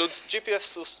 This includes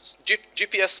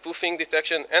GPS spoofing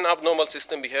detection and abnormal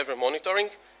system behavior monitoring.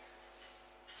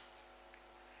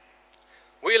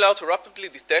 We allow to rapidly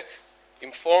detect,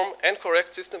 inform, and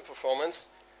correct system performance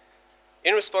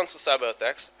in response to cyber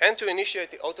attacks and to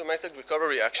initiate the automatic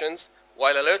recovery actions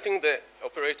while alerting the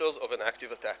operators of an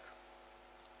active attack.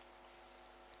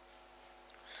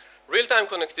 Real-time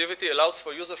connectivity allows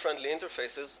for user-friendly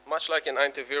interfaces, much like an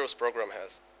antivirus program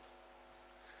has.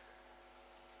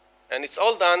 And it's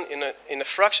all done in a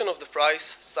fraction of the price,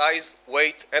 size,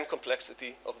 weight, and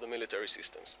complexity of the military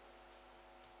systems.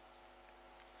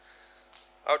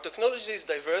 Our technology is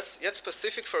diverse, yet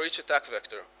specific for each attack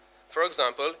vector. For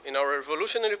example, in our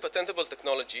revolutionary patentable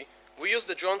technology, we use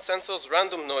the drone sensor's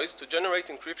random noise to generate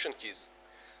encryption keys.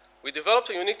 We developed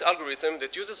a unique algorithm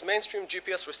that uses mainstream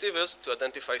GPS receivers to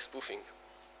identify spoofing.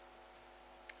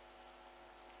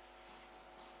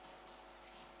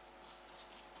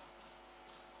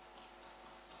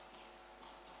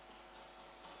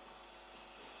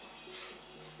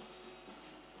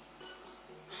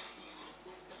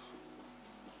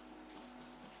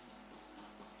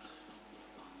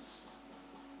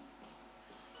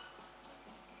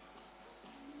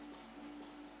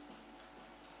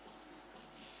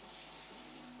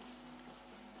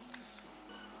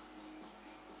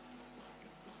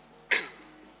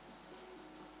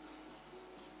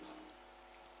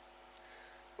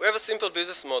 We have a simple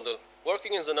business model.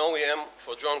 Working as an OEM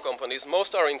for drone companies,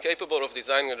 most are incapable of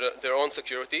designing their own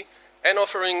security and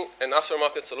offering an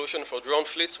aftermarket solution for drone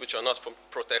fleets which are not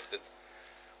protected.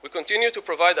 We continue to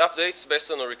provide updates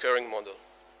based on a recurring model.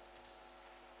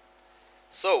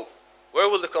 So, where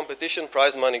will the competition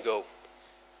prize money go?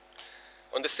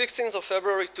 On the 16th of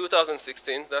February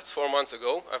 2016, that's 4 months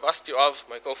ago, I've asked Yoav,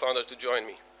 my co-founder, to join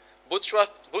me.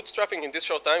 Bootstrapping in this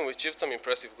short time, we achieved some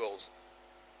impressive goals.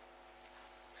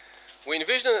 We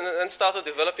envisioned and started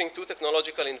developing two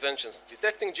technological inventions,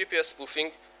 detecting GPS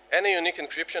spoofing and a unique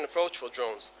encryption approach for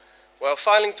drones, while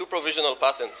filing 2 provisional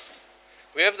patents.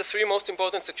 We have the 3 most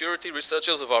important security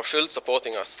researchers of our field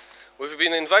supporting us. We've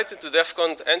been invited to DEF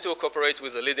CON and to cooperate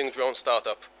with a leading drone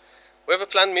startup. We have a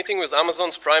planned meeting with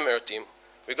Amazon's Prime Air team.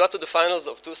 We got to the finals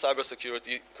of 2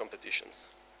 cybersecurity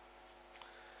competitions.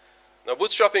 Now,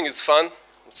 bootstrapping is fun,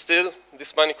 but still,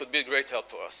 this money could be a great help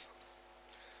for us.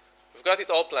 We've got it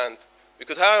all planned. We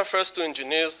could hire our first 2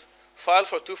 engineers, file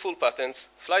for 2 full patents,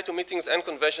 fly to meetings and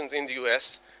conventions in the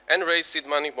US, and raise seed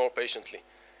money more patiently.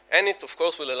 And it, of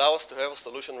course, will allow us to have a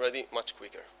solution ready much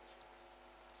quicker.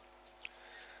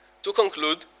 To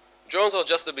conclude, drones are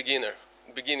just the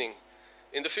beginning.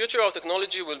 In the future, our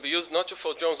technology will be used not just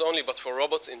for drones only, but for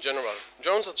robots in general.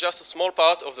 Drones are just a small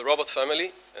part of the robot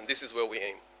family, and this is where we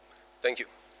aim. Thank you.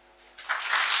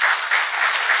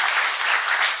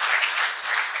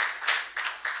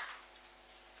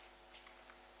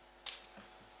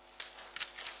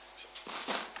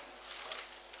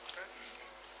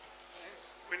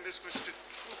 Mr.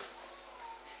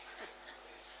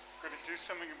 Got to do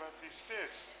something about these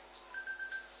steps.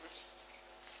 Whoops.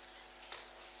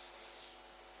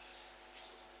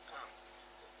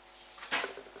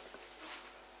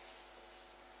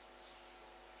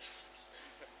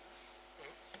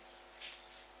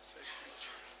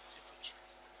 SafeBreach.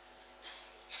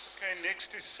 Okay,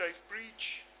 next is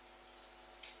SafeBreach.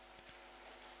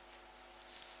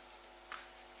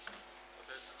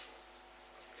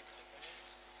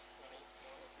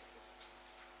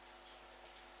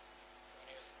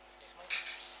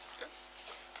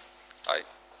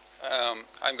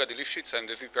 I'm Gadi Lifshitz. I'm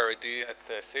the VP at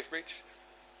SafeBreach.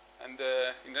 And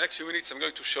in the next few minutes, I'm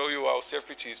going to show you how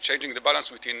SafeBreach is changing the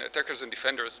balance between attackers and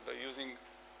defenders by using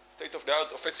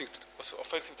state-of-the-art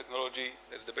offensive technology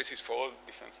as the basis for all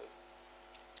defenses.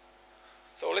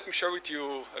 So let me share with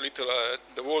you a little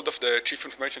the world of the Chief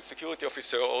Information Security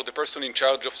Officer, or the person in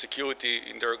charge of security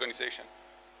in their organization.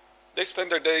 They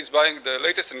spend their days buying the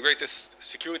latest and greatest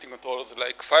security controls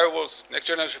like firewalls,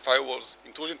 next-generation firewalls,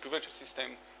 intrusion prevention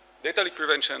system, data leak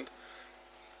prevention.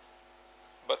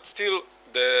 But still,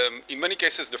 in many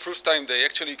cases, the first time they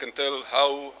actually can tell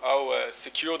how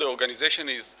secure the organization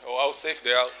is or how safe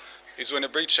they are is when a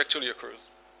breach actually occurs.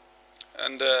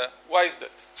 And why is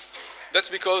that? That's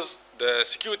because the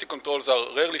security controls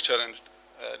are rarely challenged,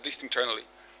 at least internally.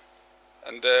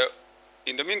 And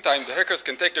in the meantime, the hackers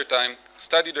can take their time,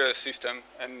 study the system,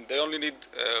 and they only need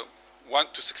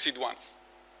to succeed once.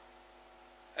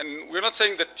 And we're not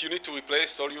saying that you need to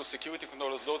replace all your security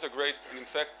controls. Those are great. And in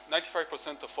fact,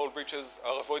 95% of all breaches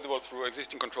are avoidable through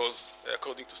existing controls,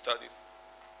 according to studies.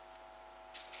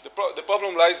 The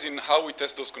problem lies in how we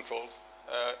test those controls.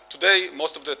 Today,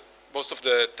 most of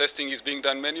the testing is being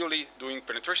done manually, doing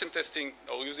penetration testing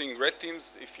or using red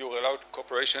teams if you're allowed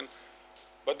cooperation.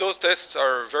 But those tests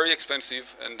are very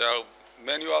expensive and are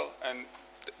manual, and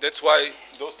that's why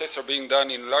those tests are being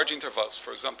done in large intervals,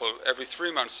 for example, every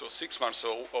 3 months or 6 months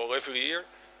or every year.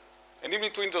 And in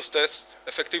between those tests,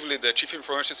 effectively the Chief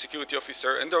Information Security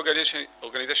Officer and the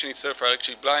organization itself are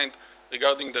actually blind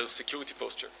regarding their security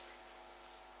posture.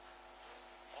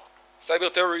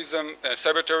 Cyber terrorism,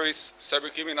 cyber terrorists,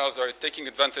 cyber criminals are taking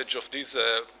advantage of these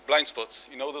blind spots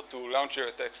in order to launch their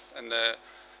attacks. And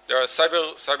there are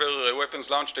cyber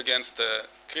weapons launched against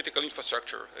critical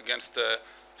infrastructure, against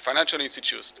financial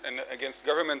institutes, and against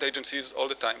government agencies all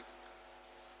the time.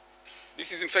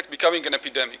 This is in fact becoming an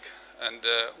epidemic, and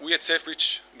we at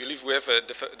SafeBreach believe we have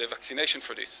the vaccination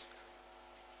for this.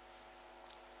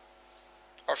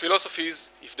 Our philosophy is,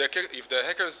 if the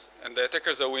hackers and the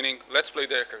attackers are winning, let's play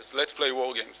the hackers, let's play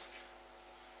war games.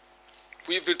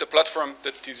 We've built a platform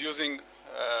that is using,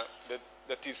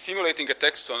 that is simulating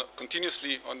attacks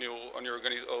continuously on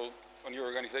your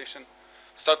organization,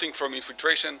 starting from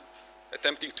infiltration,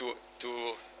 attempting to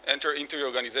enter into your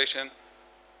organization,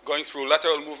 going through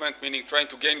lateral movement, meaning trying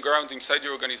to gain ground inside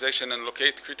your organization and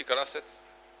locate critical assets,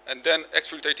 and then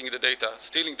exfiltrating the data,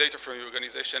 stealing data from your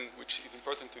organization, which is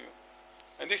important to you.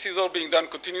 And this is all being done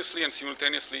continuously and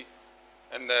simultaneously,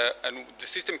 and the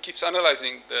system keeps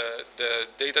analyzing the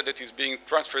data that is being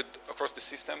transferred across the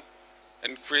system,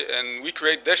 and we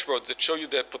create dashboards that show you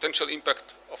the potential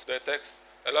impact of the attacks,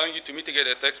 allowing you to mitigate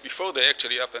the attacks before they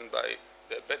actually happen by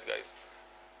the bad guys.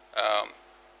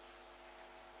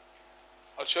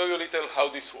 I'll show you a little how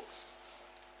this works.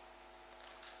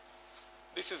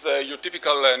 This is your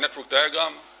typical network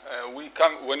diagram.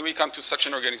 When we come to such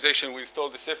an organization, we install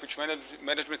the SafeBreach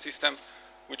management system,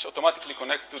 which automatically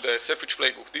connects to the SafeBreach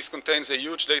playbook. This contains a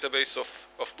huge database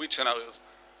of breach scenarios.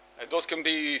 Those can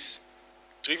be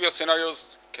trivial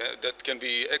scenarios that can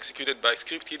be executed by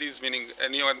script kiddies, meaning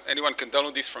anyone can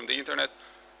download this from the internet,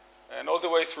 and all the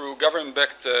way through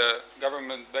government-backed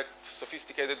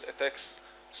sophisticated attacks,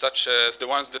 such as the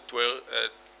ones that were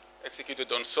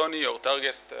executed on Sony or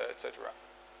Target, etc.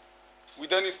 We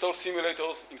then install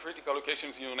simulators in critical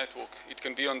locations in your network. It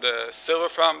can be on the server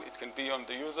farm, it can be on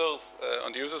the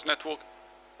user's network,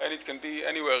 and it can be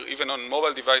anywhere, even on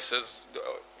mobile devices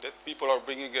that people are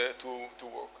bringing to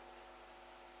work.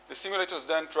 The simulators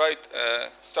then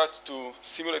start to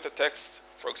simulate attacks,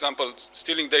 for example,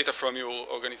 stealing data from your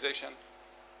organization.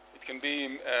 It can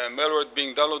be malware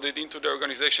being downloaded into the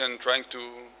organization, trying to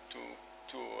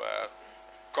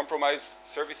compromise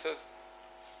services.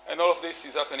 And all of this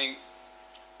is happening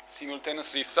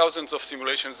simultaneously, thousands of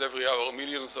simulations every hour,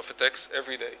 millions of attacks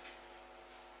every day.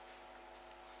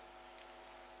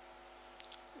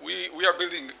 We are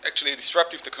building actually a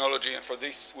disruptive technology, and for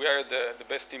this we are the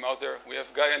best team out there. We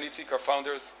have Guy and Itzik, our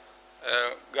founders.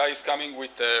 Guy is coming with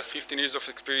 15 years of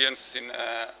experience in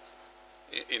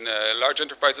large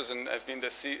enterprises and has been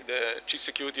the Chief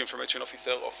Security Information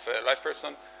Officer of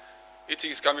LivePerson.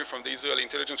 Itzik is coming from the Israeli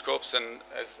Intelligence Corps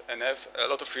and have a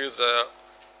lot of years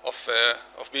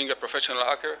of being a professional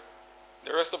hacker.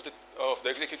 The rest of the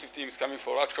executive team is coming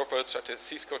from large corporates such as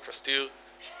Cisco, Trustil,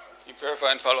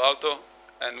 Imperva, and Palo Alto.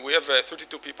 And we have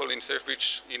 32 people in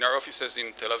SafeBreach in our offices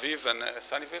in Tel Aviv and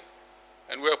Sunnyvale.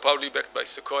 And we are proudly backed by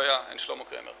Sequoia and Shlomo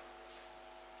Kramer.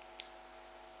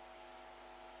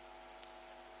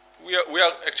 We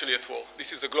are actually at war.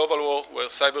 This is a global war where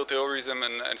cyber terrorism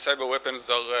and cyber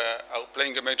weapons are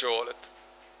playing a major role.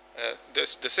 The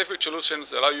SafeBreach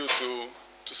solutions allow you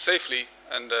to to safely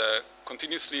and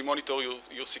continuously monitor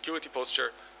your security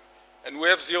posture. And we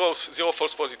have zero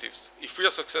false positives. If we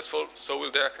are successful, so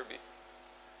will the hacker be.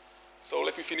 So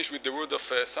let me finish with the word of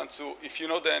Sun Tzu. If you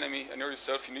know the enemy and know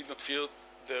yourself, you need not fear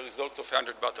the results of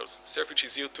 100 battles. SafeBreach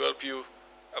is here to help you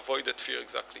avoid that fear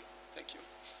exactly. Thank you.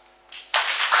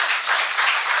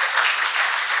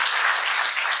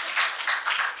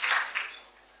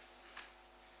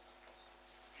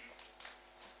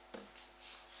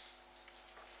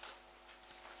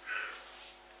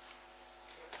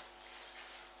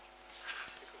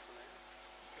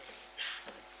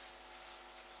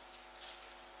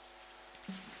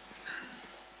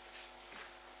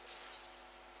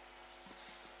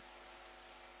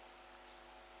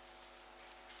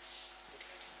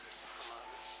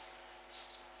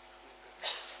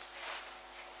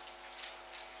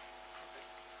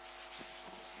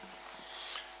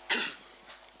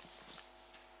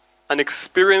 An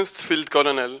experienced field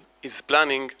colonel is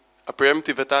planning a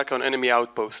preemptive attack on enemy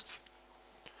outposts.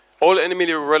 All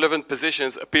enemy relevant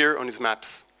positions appear on his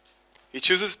maps. He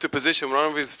chooses to position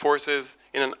one of his forces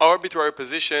in an arbitrary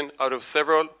position out of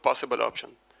several possible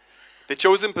options. The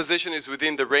chosen position is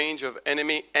within the range of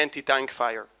enemy anti-tank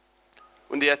fire.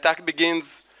 When the attack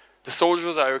begins, the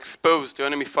soldiers are exposed to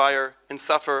enemy fire and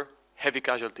suffer heavy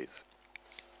casualties.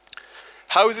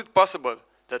 How is it possible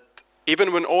that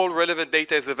even when all relevant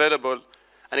data is available,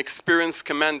 an experienced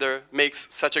commander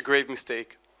makes such a grave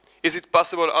mistake? Is it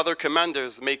possible other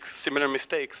commanders make similar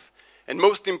mistakes? And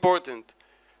most important,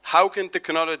 how can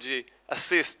technology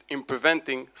assist in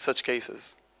preventing such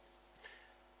cases?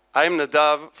 I am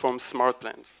Nadav from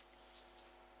SmarTPlanZ.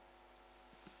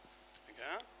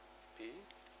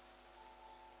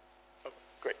 Oh,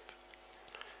 great.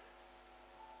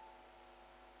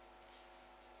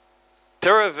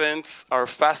 Terror events are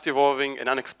fast evolving and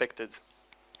unexpected.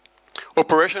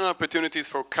 Operational opportunities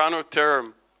for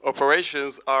counter-terrorism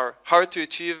operations are hard to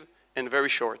achieve and very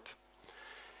short.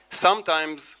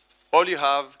 Sometimes all you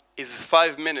have is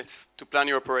 5 minutes to plan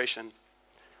your operation.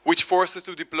 Which forces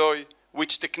to deploy,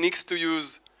 which techniques to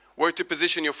use, where to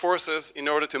position your forces in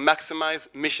order to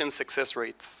maximize mission success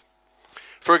rates.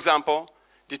 For example,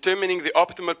 determining the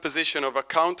optimal position of a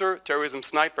counter-terrorism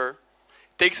sniper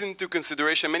takes into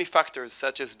consideration many factors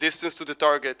such as distance to the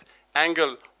target,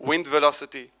 angle, wind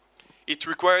velocity. It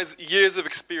requires years of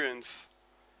experience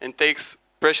and takes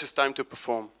precious time to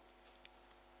perform.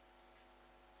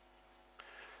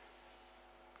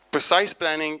 Precise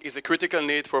planning is a critical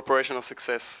need for operational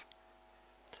success.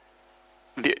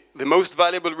 The most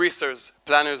valuable resource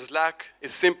planners lack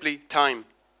is simply time.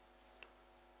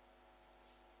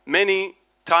 Many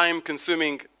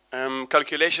time-consuming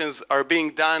calculations are being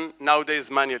done nowadays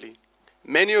manually.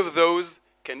 Many of those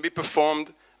can be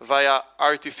performed via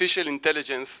artificial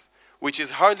intelligence, which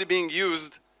is hardly being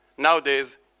used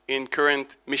nowadays in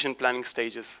current mission planning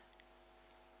stages.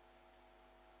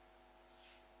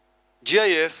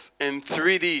 GIS and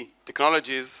 3D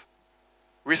technologies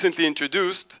recently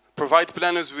introduced provide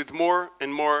planners with more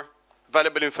and more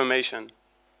valuable information.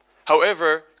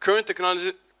 However, current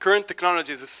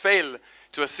technologies fail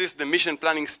to assist the mission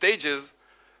planning stages,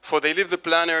 for they leave the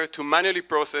planner to manually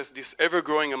process this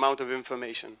ever-growing amount of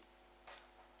information.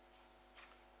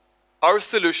 Our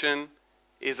solution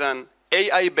is an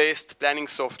AI-based planning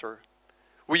software.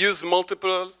 We use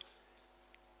multiple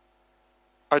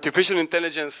artificial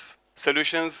intelligence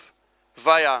solutions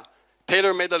via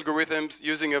tailor-made algorithms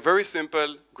using a very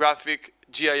simple graphic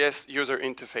GIS user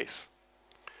interface.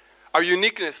 Our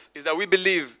uniqueness is that we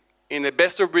believe in a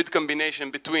best-of-breed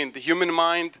combination between the human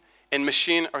mind and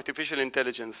machine artificial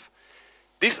intelligence.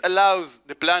 This allows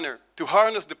the planner to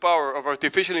harness the power of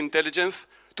artificial intelligence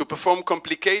to perform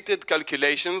complicated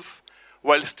calculations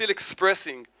while still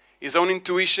expressing his own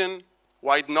intuition,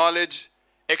 wide knowledge,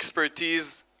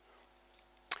 expertise,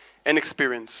 and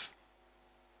experience.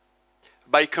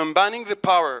 By combining the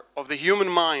power of the human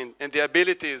mind and the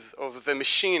abilities of the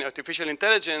machine artificial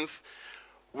intelligence,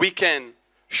 we can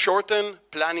shorten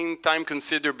planning time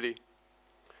considerably.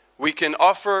 We can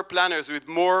offer planners with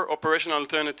more operational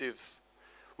alternatives.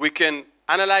 We can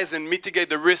analyze and mitigate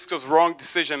the risks of wrong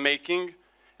decision making.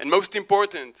 And most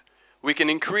important, we can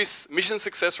increase mission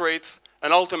success rates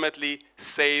and ultimately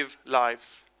save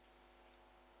lives.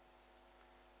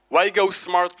 Why go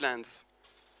SmarTPlanZ?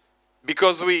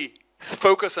 Because we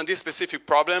focus on this specific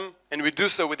problem, and we do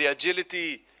so with the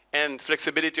agility and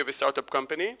flexibility of a startup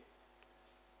company.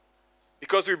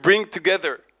 Because we bring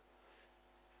together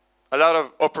a lot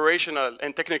of operational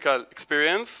and technical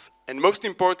experience, and most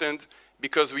important,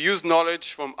 because we use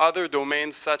knowledge from other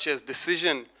domains such as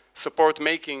decision support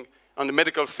making on the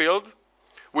medical field,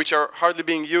 which are hardly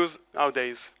being used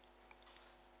nowadays.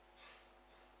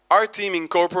 Our team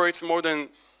incorporates more than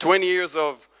 20 years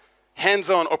of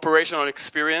hands-on operational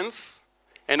experience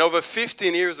and over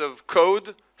 15 years of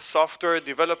code software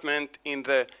development in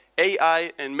the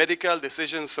AI and medical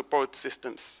decision support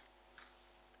systems.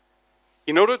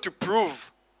 In order to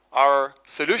prove our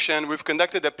solution, we've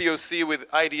conducted a POC with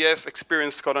IDF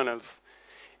experienced colonels.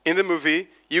 In the movie,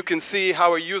 you can see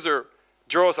how a user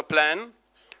draws a plan,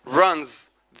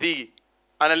 runs the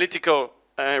analytical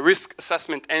risk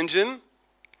assessment engine.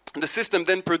 The system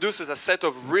then produces a set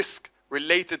of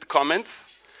risk-related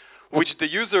comments, which the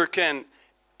user can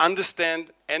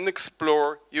understand and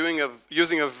explore using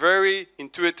a very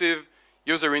intuitive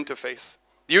user interface.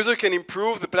 The user can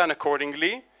improve the plan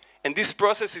accordingly, and this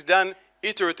process is done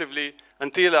iteratively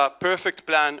until a perfect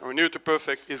plan or near to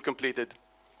perfect is completed.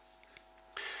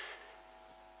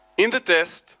 In the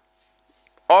test,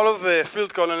 all of the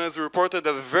field colonels reported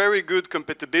a very good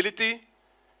compatibility,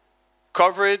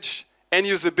 coverage, and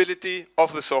usability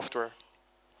of the software.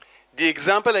 The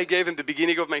example I gave in the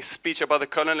beginning of my speech about the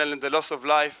colonel and the loss of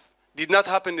life did not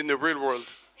happen in the real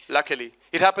world, luckily.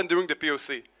 It happened during the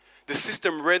POC. The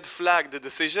system red flagged the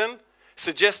decision,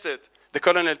 suggested the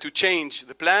colonel to change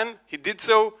the plan. He did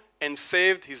so and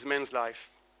saved his man's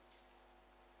life.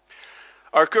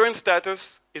 Our current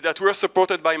status is that we're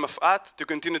supported by Mafat to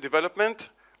continue development.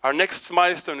 Our next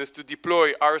milestone is to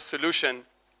deploy our solution,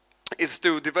 is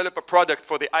to develop a product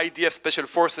for the IDF Special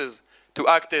Forces to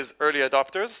act as early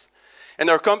adopters. And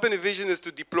our company vision is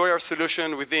to deploy our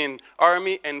solution within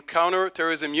army and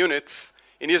counter-terrorism units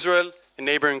in Israel and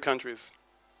neighboring countries.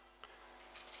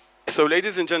 So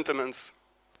ladies and gentlemen,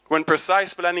 when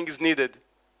precise planning is needed,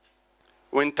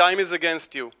 when time is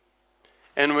against you,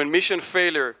 and when mission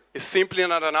failure is simply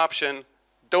not an option,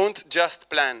 don't just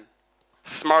plan,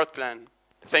 smart plan.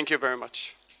 Thank you very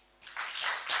much.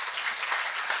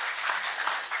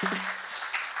 Thanks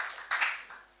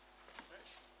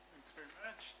very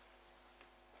much.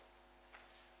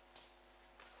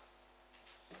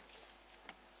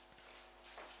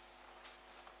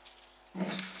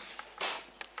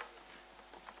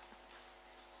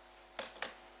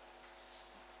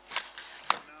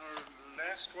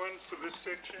 Last one for this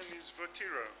section is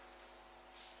Votiro.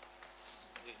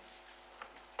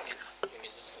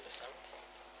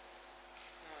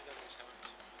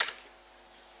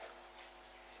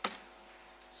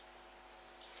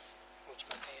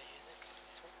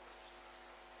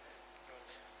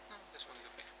 This one is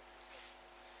okay.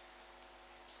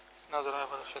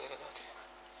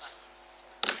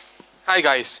 Hi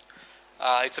guys,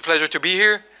 it's a pleasure to be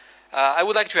here. I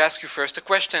would like to ask you first a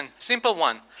question, simple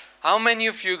one. How many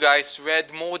of you guys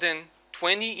read more than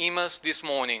 20 emails this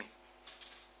morning?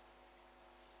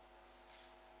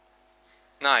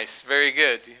 Nice, very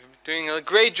good. You're doing a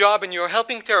great job and you're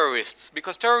helping terrorists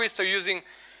because terrorists are using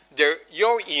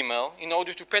your email in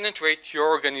order to penetrate your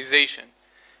organization.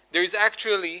 There is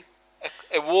actually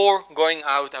a war going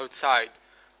outside.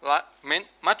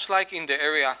 Much like in the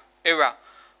era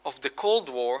of the Cold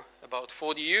War about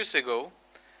 40 years ago,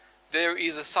 there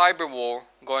is a cyber war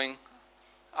going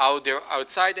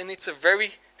outside, and it's a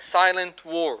very silent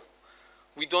war.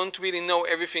 We don't really know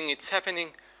everything that's happening,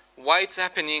 why it's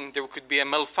happening. There could be a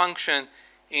malfunction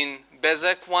in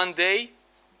Bezek one day,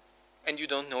 and you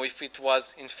don't know if it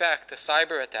was in fact a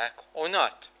cyber attack or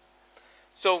not.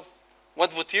 So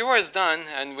what Votiro has done,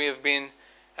 and we have been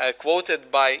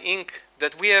quoted by Inc.,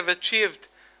 that we have achieved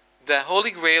the holy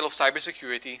grail of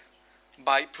cybersecurity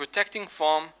by protecting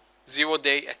from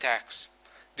zero-day attacks.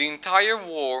 The entire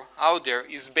war out there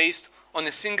is based on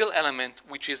a single element,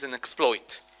 which is an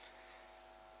exploit.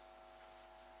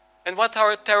 And what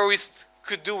our terrorists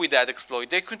could do with that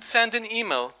exploit? They could send an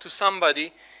email to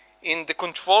somebody in the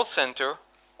control center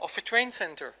of a train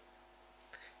center.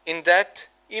 In that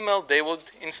email, they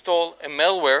would install a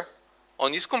malware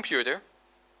on his computer,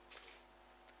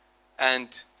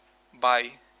 and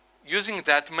by using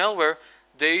that malware,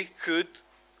 they could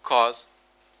cause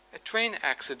a train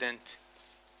accident.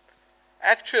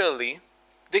 Actually,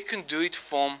 they can do it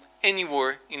from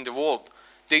anywhere in the world.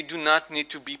 They do not need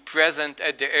to be present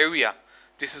at the area.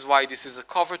 This is why this is a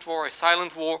covert war, a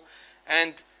silent war,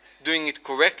 and doing it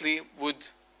correctly would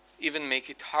even make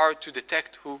it hard to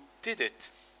detect who did it.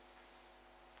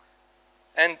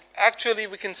 And actually,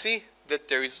 we can see that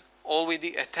there is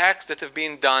already attacks that have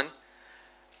been done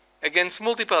against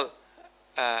multiple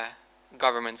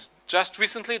governments. Just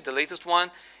recently, the latest one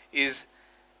is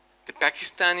the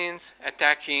Pakistanis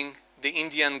attacking the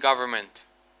Indian government.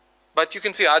 But you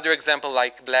can see other examples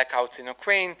like blackouts in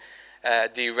Ukraine,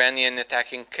 the Iranian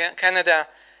attacking Canada,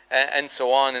 and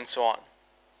so on and so on.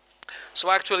 So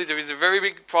actually there is a very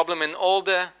big problem, and all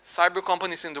the cyber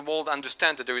companies in the world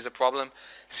understand that there is a problem.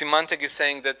 Symantec is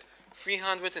saying that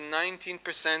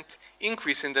 319%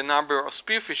 increase in the number of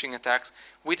spear phishing attacks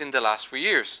within the last 3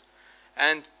 years.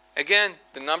 And again,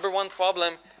 the number one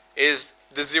problem is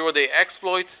the zero-day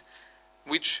exploits,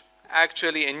 which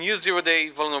actually a new zero-day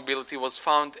vulnerability was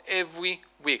found every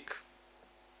week.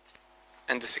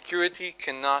 And the security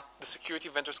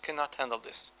vendors cannot handle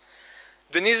this.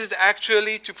 The need is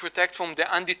actually to protect from the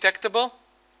undetectable.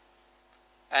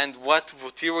 And what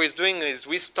Votiro is doing is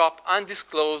we stop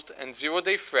undisclosed and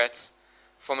zero-day threats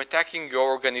from attacking your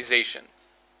organization.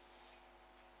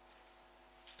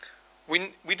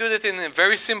 We do that in a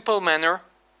very simple manner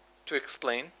to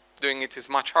explain. Doing it is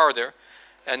much harder,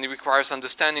 and it requires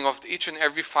understanding of each and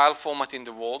every file format in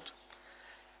the world.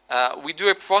 We do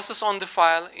a process on the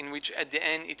file in which at the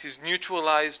end it is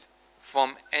neutralized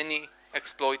from any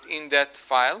exploit in that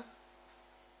file,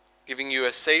 giving you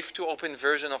a safe to open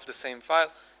version of the same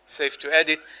file, safe to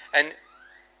edit, and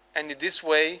in this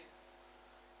way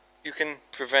you can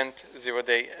prevent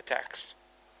zero-day attacks.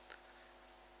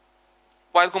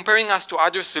 While comparing us to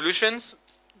other solutions,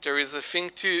 there is a thing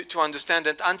to understand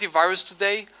that antivirus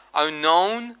today are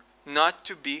known not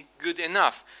to be good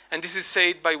enough. And this is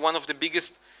said by one of the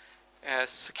biggest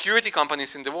security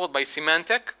companies in the world, by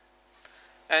Symantec.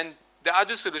 And the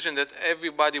other solution that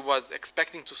everybody was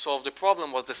expecting to solve the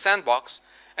problem was the sandbox.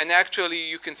 And actually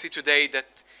you can see today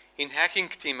that in Hacking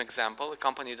Team example, a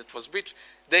company that was breached,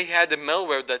 they had a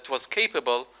malware that was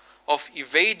capable of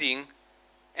evading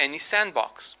any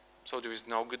sandbox. So there is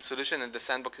no good solution and the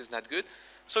sandbox is not good.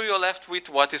 So you're left with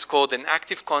what is called an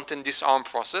active content disarm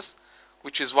process,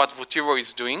 which is what Votiro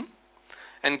is doing.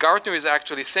 And Gartner is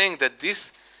actually saying that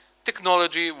this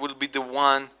technology will be the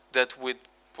one that would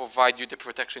provide you the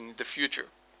protection in the future.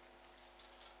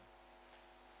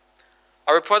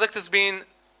 Our product has been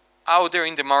out there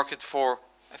in the market for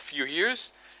a few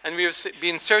years, and we have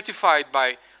been certified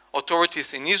by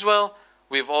authorities in Israel.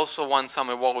 We've also won some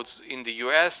awards in the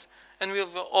US, and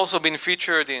we've also been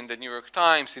featured in the New York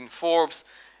Times, in Forbes,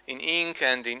 in Inc.,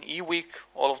 and in eWeek.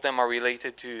 All of them are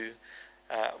related to,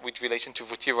 with relation to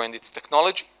Votiro and its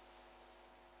technology.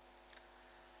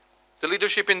 The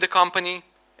leadership in the company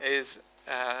is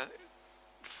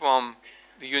from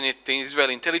the unit, the Israel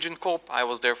Intelligence Corp. I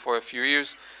was there for a few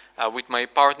years with my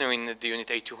partner in the unit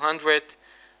A200,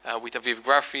 with Aviv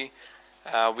Graphi.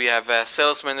 We have a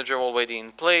sales manager already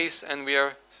in place, and we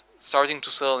are starting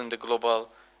to sell in the global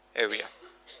area.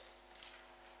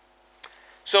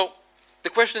 So the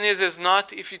question is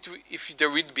not if there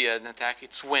would be an attack,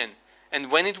 it's when.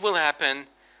 And when it will happen,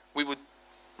 we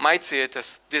might see it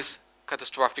as this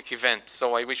catastrophic event.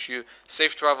 So I wish you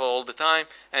safe travel all the time,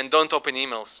 and don't open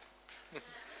emails.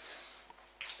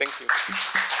 Thank you.